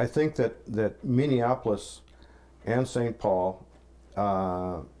I think that Minneapolis and St. Paul,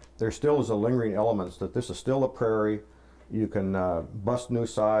 there still is a lingering elements that this is still a prairie. You can bust new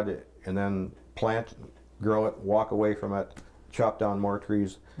sod and then plant, grow it, walk away from it, chop down more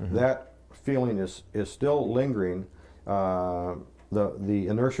trees. That feeling is still lingering. The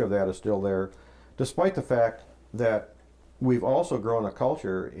inertia of that is still there, despite the fact that we've also grown a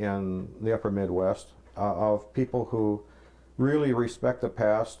culture in the upper Midwest of people who really respect the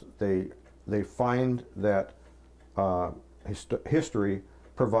past. They find that history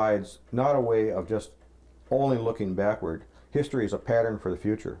provides not a way of just only looking backward. History is a pattern for the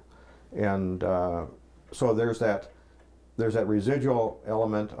future, and so there's that residual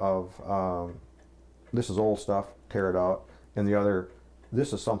element of this is old stuff, tear it out, and the other,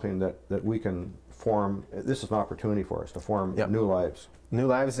 this is something that we can form. This is an opportunity for us to form new lives. New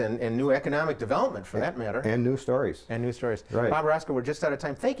lives and new economic development, for that matter. And new stories. And new stories. Right. Bob, Roscoe, we're just out of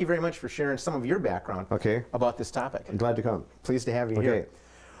time. Thank you very much for sharing some of your background about this topic. I'm glad to come. Pleased to have you here.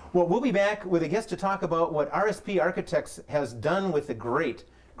 Well, we'll be back with a guest to talk about what RSP Architects has done with the great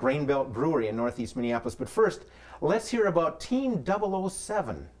Grain Belt Brewery in Northeast Minneapolis. But first, let's hear about Team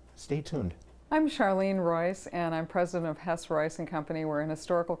 007. Stay tuned. I'm Charlene Roise, and I'm president of Hess Roise & Company. We're an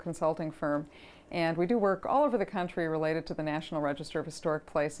historical consulting firm, and we do work all over the country related to the National Register of Historic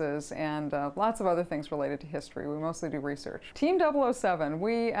Places and lots of other things related to history. We mostly do research. Team 007,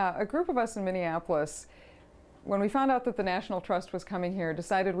 a group of us in Minneapolis, when we found out that the National Trust was coming here,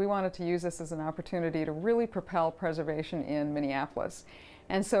 decided we wanted to use this as an opportunity to really propel preservation in Minneapolis.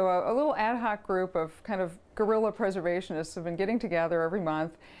 And so a little ad hoc group of kind of guerrilla preservationists have been getting together every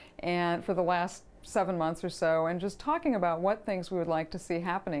month and for the last 7 months or so, and just talking about what things we would like to see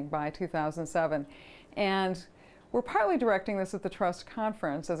happening by 2007. And we're partly directing this at the Trust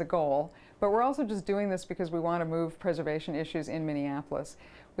Conference as a goal, but we're also just doing this because we want to move preservation issues in Minneapolis.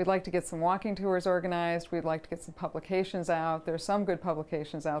 We'd like to get some walking tours organized. We'd like to get some publications out. There's some good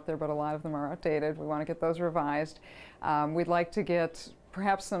publications out there, but a lot of them are outdated. We want to get those revised. We'd like to get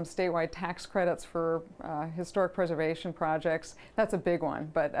perhaps some statewide tax credits for historic preservation projects. That's a big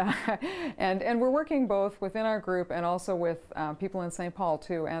one, but and we're working both within our group and also with people in St. Paul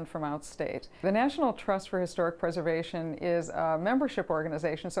too, and from outstate. The National Trust for Historic Preservation is a membership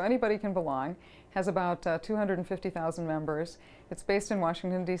organization, so anybody can belong. Has about 250,000 members. It's based in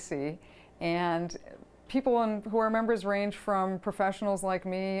Washington, D.C., and people who are members range from professionals like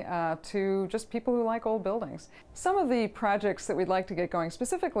me to just people who like old buildings. Some of the projects that we'd like to get going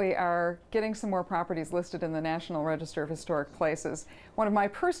specifically are getting some more properties listed in the National Register of Historic Places. One of my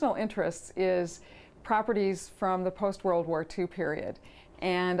personal interests is properties from the post-World War II period.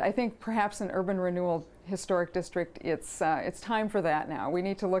 And I think perhaps an urban renewal historic district, it's time for that now. We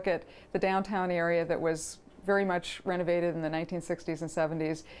need to look at the downtown area that was very much renovated in the 1960s and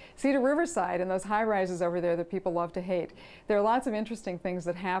 70s. See to Riverside and those high-rises over there that people love to hate. There are lots of interesting things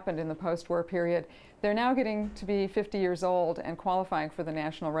that happened in the post-war period. They're now getting to be 50 years old and qualifying for the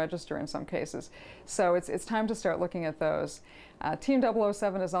National Register in some cases. So it's time to start looking at those. Team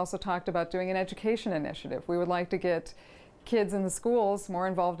 007 has also talked about doing an education initiative. We would like to get kids in the schools more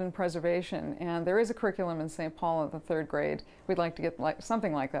involved in preservation, and there is a curriculum in St. Paul in the 3rd grade. We'd like to get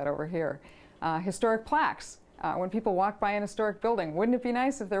something like that over here. Historic plaques. When people walk by an historic building, wouldn't it be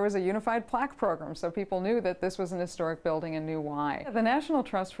nice if there was a unified plaque program so people knew that this was an historic building and knew why? The National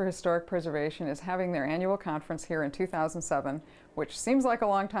Trust for Historic Preservation is having their annual conference here in 2007, which seems like a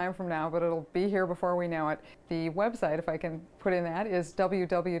long time from now, but it'll be here before we know it. The website, if I can put in that, is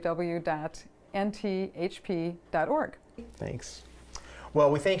www.nthp.org. Thanks. Well,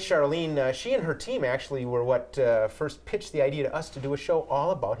 we thank Charlene. She and her team actually were what first pitched the idea to us to do a show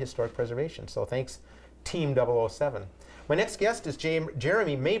all about historic preservation. So thanks, Team 007. My next guest is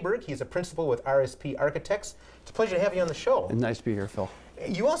Jeremy Mayberg. He's a principal with RSP Architects. It's a pleasure to have you on the show. Nice to be here, Phil.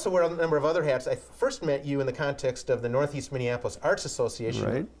 You also wear a number of other hats. I first met you in the context of the Northeast Minneapolis Arts Association,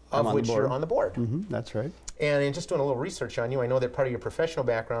 right. of which you're on the board. That's right. And in just doing a little research on you, I know that part of your professional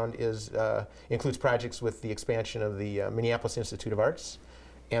background includes projects with the expansion of the Minneapolis Institute of Arts,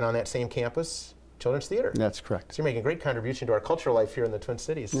 and on that same campus, Children's Theater. That's correct. So you're making a great contribution to our cultural life here in the Twin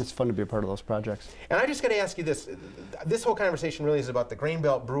Cities. It's fun to be a part of those projects. And I just got to ask you this. This whole conversation really is about the Grain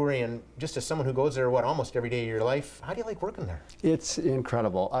Belt Brewery, and just as someone who goes there, almost every day of your life, how do you like working there? It's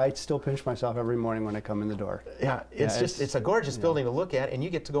incredible. I still pinch myself every morning when I come in the door. Yeah, it's a gorgeous building to look at, and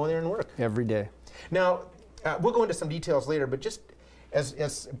you get to go in there and work. Every day. Now, we'll go into some details later, but just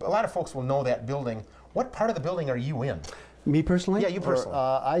as a lot of folks will know that building, what part of the building are you in? Me personally? Yeah, you personally.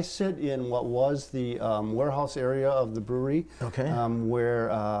 I sit in what was the warehouse area of the brewery,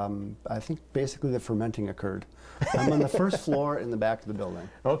 where I think basically the fermenting occurred. I'm on the first floor in the back of the building.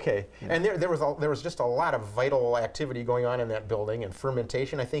 Okay, yeah. And there was just a lot of vital activity going on in that building, and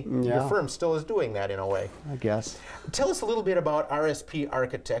fermentation. I think your firm still is doing that in a way. I guess. Tell us a little bit about RSP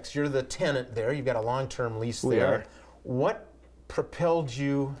Architects. You're the tenant there. You've got a long-term lease there. We are. propelled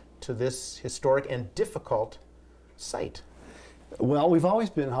you to this historic and difficult site? Well, we've always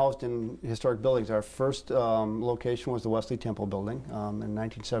been housed in historic buildings. Our first location was the Wesley Temple Building in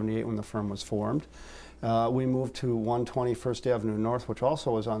 1978 when the firm was formed. We moved to 120 First Avenue North, which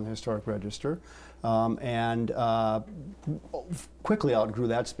also was on the Historic Register, and quickly outgrew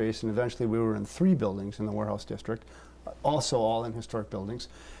that space, and eventually we were in 3 buildings in the warehouse district, also all in historic buildings.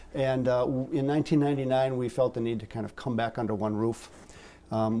 And in 1999, we felt the need to kind of come back under one roof.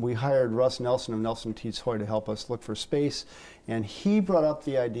 We hired Russ Nelson of Nelson Teets Hoy to help us look for space, and he brought up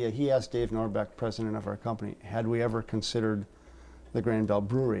the idea. He asked Dave Norbeck, president of our company, had we ever considered the Grain Belt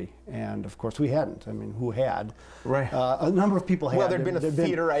Brewery? And of course we hadn't. I mean, who had? Right. A number of people had. Well, there'd been a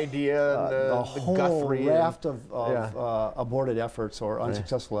theater idea, and a whole Guthrie raft of aborted efforts or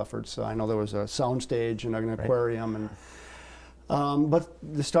unsuccessful efforts. I know there was a soundstage and an aquarium, and but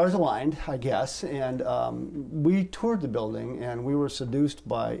the stars aligned, I guess, and we toured the building, and we were seduced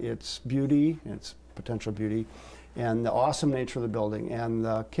by its beauty, its potential beauty, and the awesome nature of the building, and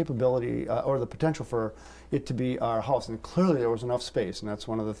the capability or the potential for it to be our house. And clearly there was enough space, and that's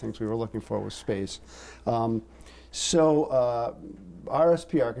one of the things we were looking for, was space. So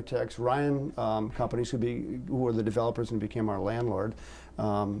RSP Architects, Ryan Companies, who were the developers and became our landlord,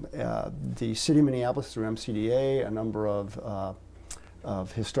 the city of Minneapolis through MCDA, a number of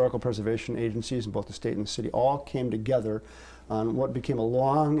historical preservation agencies in both the state and the city, all came together on what became a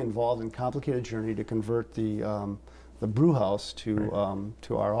long, involved, and complicated journey to convert the brew house to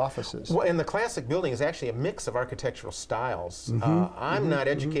our offices. Well, and the classic building is actually a mix of architectural styles. I'm not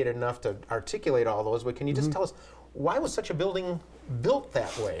educated enough to articulate all those, but can you just tell us, why was such a building built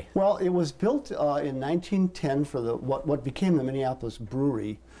that way? Well, it was built in 1910 for what became the Minneapolis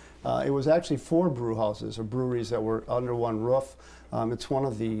Brewery. It was actually 4 brew houses or breweries that were under one roof. It's one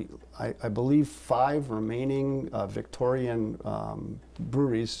of the, I believe, 5 remaining Victorian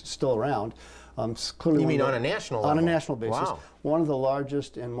breweries still around. You mean on a national level? On a national basis. Wow. One of the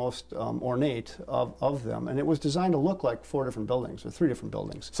largest and most ornate of them. And it was designed to look like 4 different buildings, or 3 different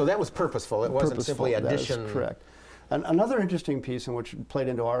buildings. So that was purposeful. It wasn't simply addition. That is correct. And another interesting piece, in which played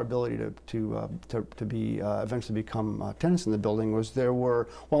into our ability to eventually become tenants in the building, was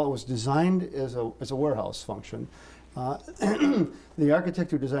while it was designed as a warehouse function, the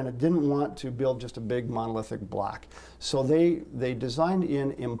architect who designed it didn't want to build just a big monolithic block. So they designed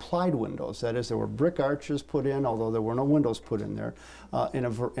in implied windows. That is, there were brick arches put in, although there were no windows put in there, in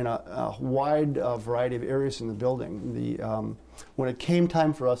a wide variety of areas in the building. When it came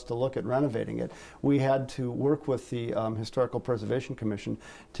time for us to look at renovating it, we had to work with the Historical Preservation Commission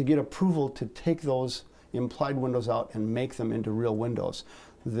to get approval to take those implied windows out and make them into real windows.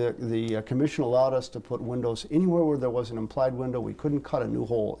 The commission allowed us to put windows anywhere where there was an implied window. We couldn't cut a new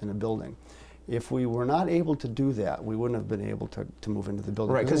hole in a building. If we were not able to do that, we wouldn't have been able to move into the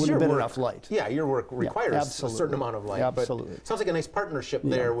building. Right, because there your wouldn't work, have been enough light. Yeah, your work requires a certain amount of light. Absolutely. But it sounds like a nice partnership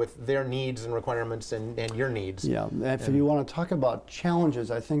there with their needs and requirements and your needs. Yeah, and if you want to talk about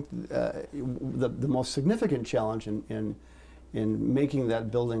challenges, I think the most significant challenge in making that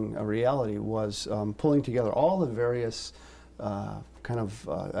building a reality was pulling together all the various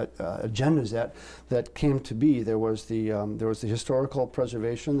agendas that came to be. There was the historical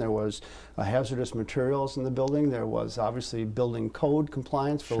preservation. There was hazardous materials in the building. There was obviously building code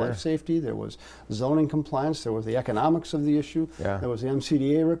compliance for life safety. There was zoning compliance. There was the economics of the issue. Yeah. There was the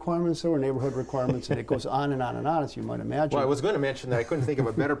MCDA requirements. There were neighborhood requirements, and it goes on and on and on, as you might imagine. Well, I was going to mention that I couldn't think of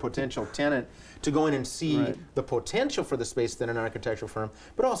a better potential tenant to go in and see the potential for the space than an architectural firm,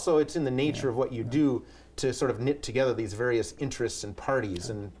 but also it's in the nature of what you do to sort of knit together these various interests and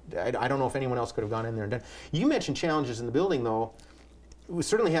parties, and I don't know if anyone else could have gone in there and done. You mentioned challenges in the building, though. It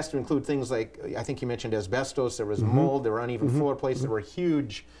certainly has to include things like, I think you mentioned asbestos, there was mold, there were uneven floor plates, there were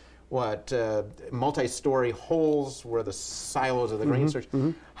huge, multi-story holes where the silos of the grain storage.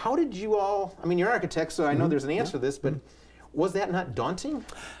 How did you all, I mean, you're architects, so I know there's an answer to this, but was that not daunting?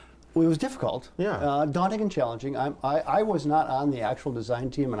 Well, it was difficult, yeah, daunting and challenging. I was not on the actual design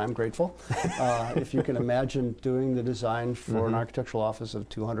team, and I'm grateful. If you can imagine doing the design for an architectural office of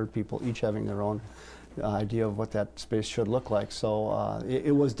 200 people, each having their own idea of what that space should look like. So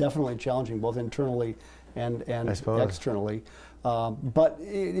it was definitely challenging, both internally and externally. But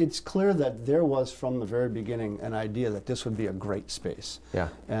it's clear that there was, from the very beginning, an idea that this would be a great space. Yeah.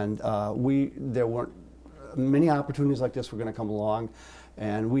 And there weren't many opportunities like this were going to come along.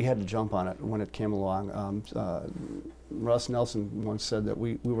 And we had to jump on it when it came along. Russ Nelson once said that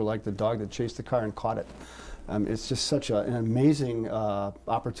we were like the dog that chased the car and caught it. It's just such an amazing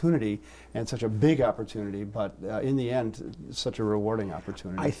opportunity and such a big opportunity, but in the end, such a rewarding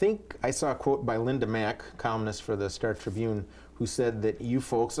opportunity. I think I saw a quote by Linda Mack, columnist for the Star Tribune, who said that you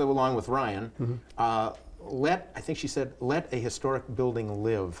folks, along with Ryan, I think she said, let a historic building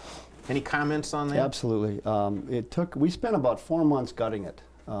live. Any comments on that? Absolutely. We spent about 4 months gutting it.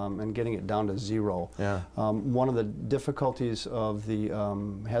 And getting it down to zero. Yeah. One of the difficulties of the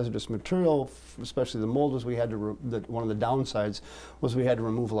hazardous material, especially the mold, was we had to, one of the downsides was we had to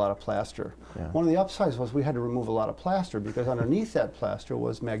remove a lot of plaster. Yeah. One of the upsides was we had to remove a lot of plaster because underneath that plaster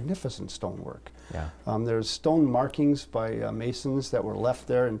was magnificent stonework. Yeah. There's stone markings by masons that were left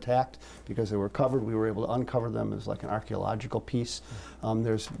there intact because they were covered. We were able to uncover them as like an archaeological piece.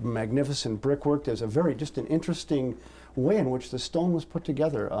 There's magnificent brickwork. There's just an interesting way in which the stone was put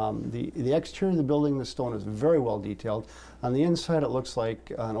together. The exterior of the building, the stone is very well detailed. On the inside, it looks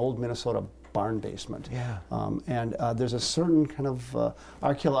like an old Minnesota barn basement. Yeah. And there's a certain kind of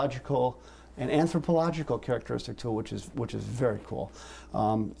archaeological and anthropological characteristic to it, which is very cool.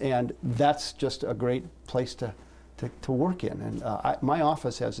 And that's just a great place to work in. And my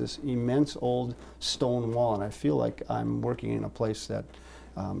office has this immense old stone wall, and I feel like I'm working in a place that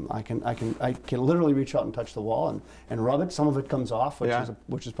I can literally reach out and touch the wall and rub it. Some of it comes off,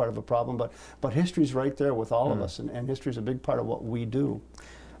 which is part of a problem. But history's right there with all of us, and history's a big part of what we do.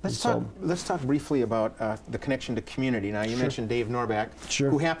 Let's talk briefly about the connection to community. Now, you mentioned Dave Norback,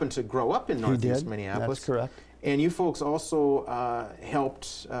 who happened to grow up in Northeast Minneapolis. That's correct. And you folks also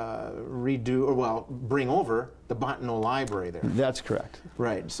helped bring over the Bottineau Library there. That's correct.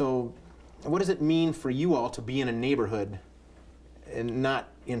 Right. So, what does it mean for you all to be in a neighborhood and not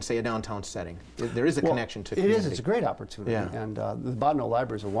in, say, a downtown setting? There is a connection to community. It is. It's a great opportunity. Yeah. And the Bottineau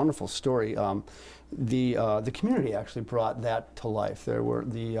Library is a wonderful story. The community actually brought that to life. The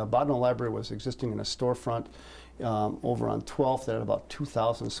Bottineau Library was existing in a storefront over on 12th that had about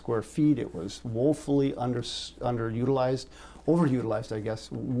 2,000 square feet. It was woefully underutilized, overutilized, I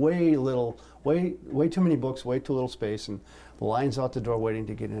guess. Way too many books, way too little space, and lines out the door waiting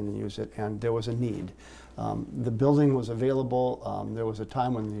to get in and use it. And there was a need. The building was available. There was a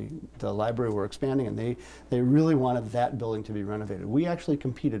time when the library were expanding, and they really wanted that building to be renovated. We actually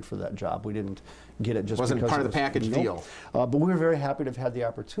competed for that job. We didn't get it just because it wasn't part of the package deal. But we were very happy to have had the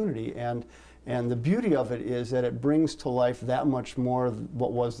opportunity, and the beauty of it is that it brings to life that much more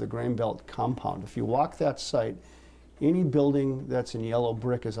what was the Grain Belt compound. If you walk that site, any building that's in yellow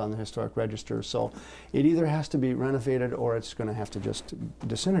brick is on the historic register, so it either has to be renovated or it's going to have to just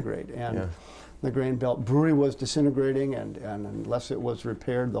disintegrate. And the Grain Belt Brewery was disintegrating, and unless it was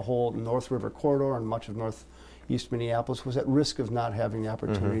repaired, the whole North River corridor and much of Northeast Minneapolis was at risk of not having the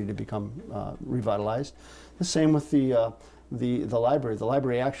opportunity to become revitalized. The same with the library. The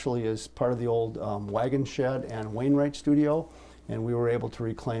library actually is part of the old wagon shed and Wainwright studio, and we were able to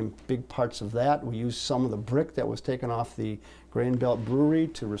reclaim big parts of that. We used some of the brick that was taken off the Grain Belt Brewery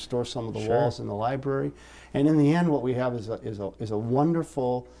to restore some of the walls in the library. And in the end, what we have is a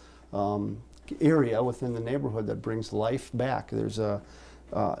wonderful area within the neighborhood that brings life back. There's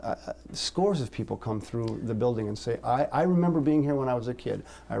scores of people come through the building and say, I remember being here when I was a kid.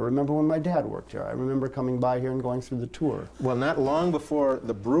 I remember when my dad worked here. I remember coming by here and going through the tour. Well, not long before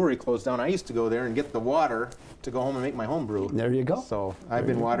the brewery closed down, I used to go there and get the water to go home and make my home brew. There you go. So I've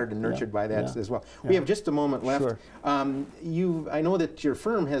been watered and nurtured by that as well. We have just a moment left. Sure. I know that your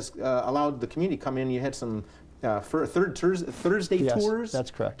firm has allowed the community to come in. You had some for Thursday tours?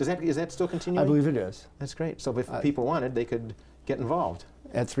 That's correct. Is that still continuing? I believe it is. That's great. So if people wanted, they could get involved.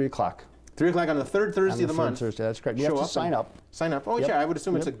 At 3 o'clock. 3 o'clock on the third Thursday of the month. Thursday, that's correct. You have to sign up. Sign up. Oh, yeah, I would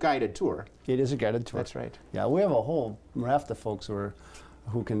assume it's a guided tour. It is a guided tour. That's right. Yeah, we have a whole raft of folks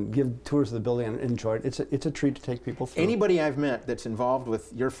who can give tours of the building and enjoy it. It's a treat to take people through. Anybody I've met that's involved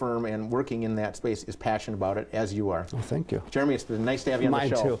with your firm and working in that space is passionate about it, as you are. Oh, thank you. Jeremy, it's been nice to have you on the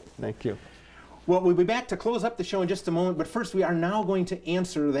show. Mine too. Thank you. Well, we'll be back to close up the show in just a moment, but first we are now going to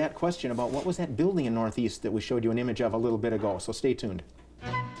answer that question about what was that building in Northeast that we showed you an image of a little bit ago, so stay tuned.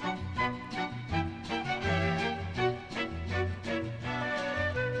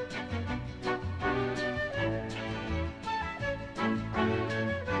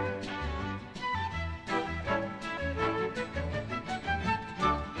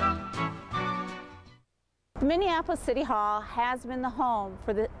 Minneapolis City Hall has been the home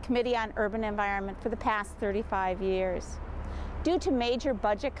for the Committee on Urban Environment for the past 35 years. Due to major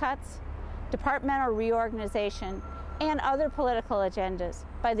budget cuts, departmental reorganization, and other political agendas,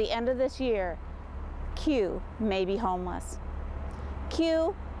 by the end of this year, Q may be homeless.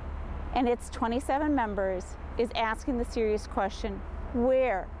 Q and its 27 members is asking the serious question,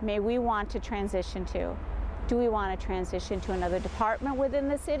 where may we want to transition to? Do we want to transition to another department within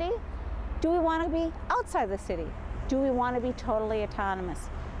the city? Do we want to be outside the city? Do we want to be totally autonomous?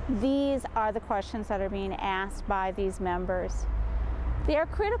 These are the questions that are being asked by these members. They are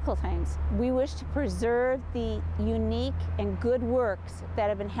critical things. We wish to preserve the unique and good works that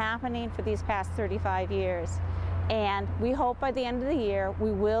have been happening for these past 35 years. And we hope by the end of the year,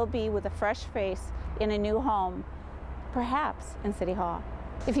 we will be with a fresh face in a new home, perhaps in City Hall.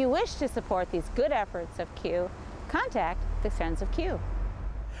 If you wish to support these good efforts of Q, contact the Friends of Q.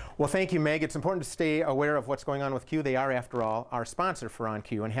 Well, thank you, Meg. It's important to stay aware of what's going on with Q. They are, after all, our sponsor for On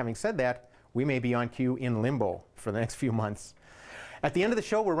Q. And having said that, we may be on Q in limbo for the next few months. At the end of the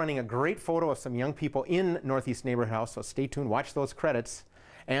show, we're running a great photo of some young people in Northeast Neighborhood House, so stay tuned, watch those credits.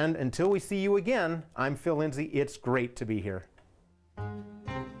 And until we see you again, I'm Phill Lindsay. It's great to be here.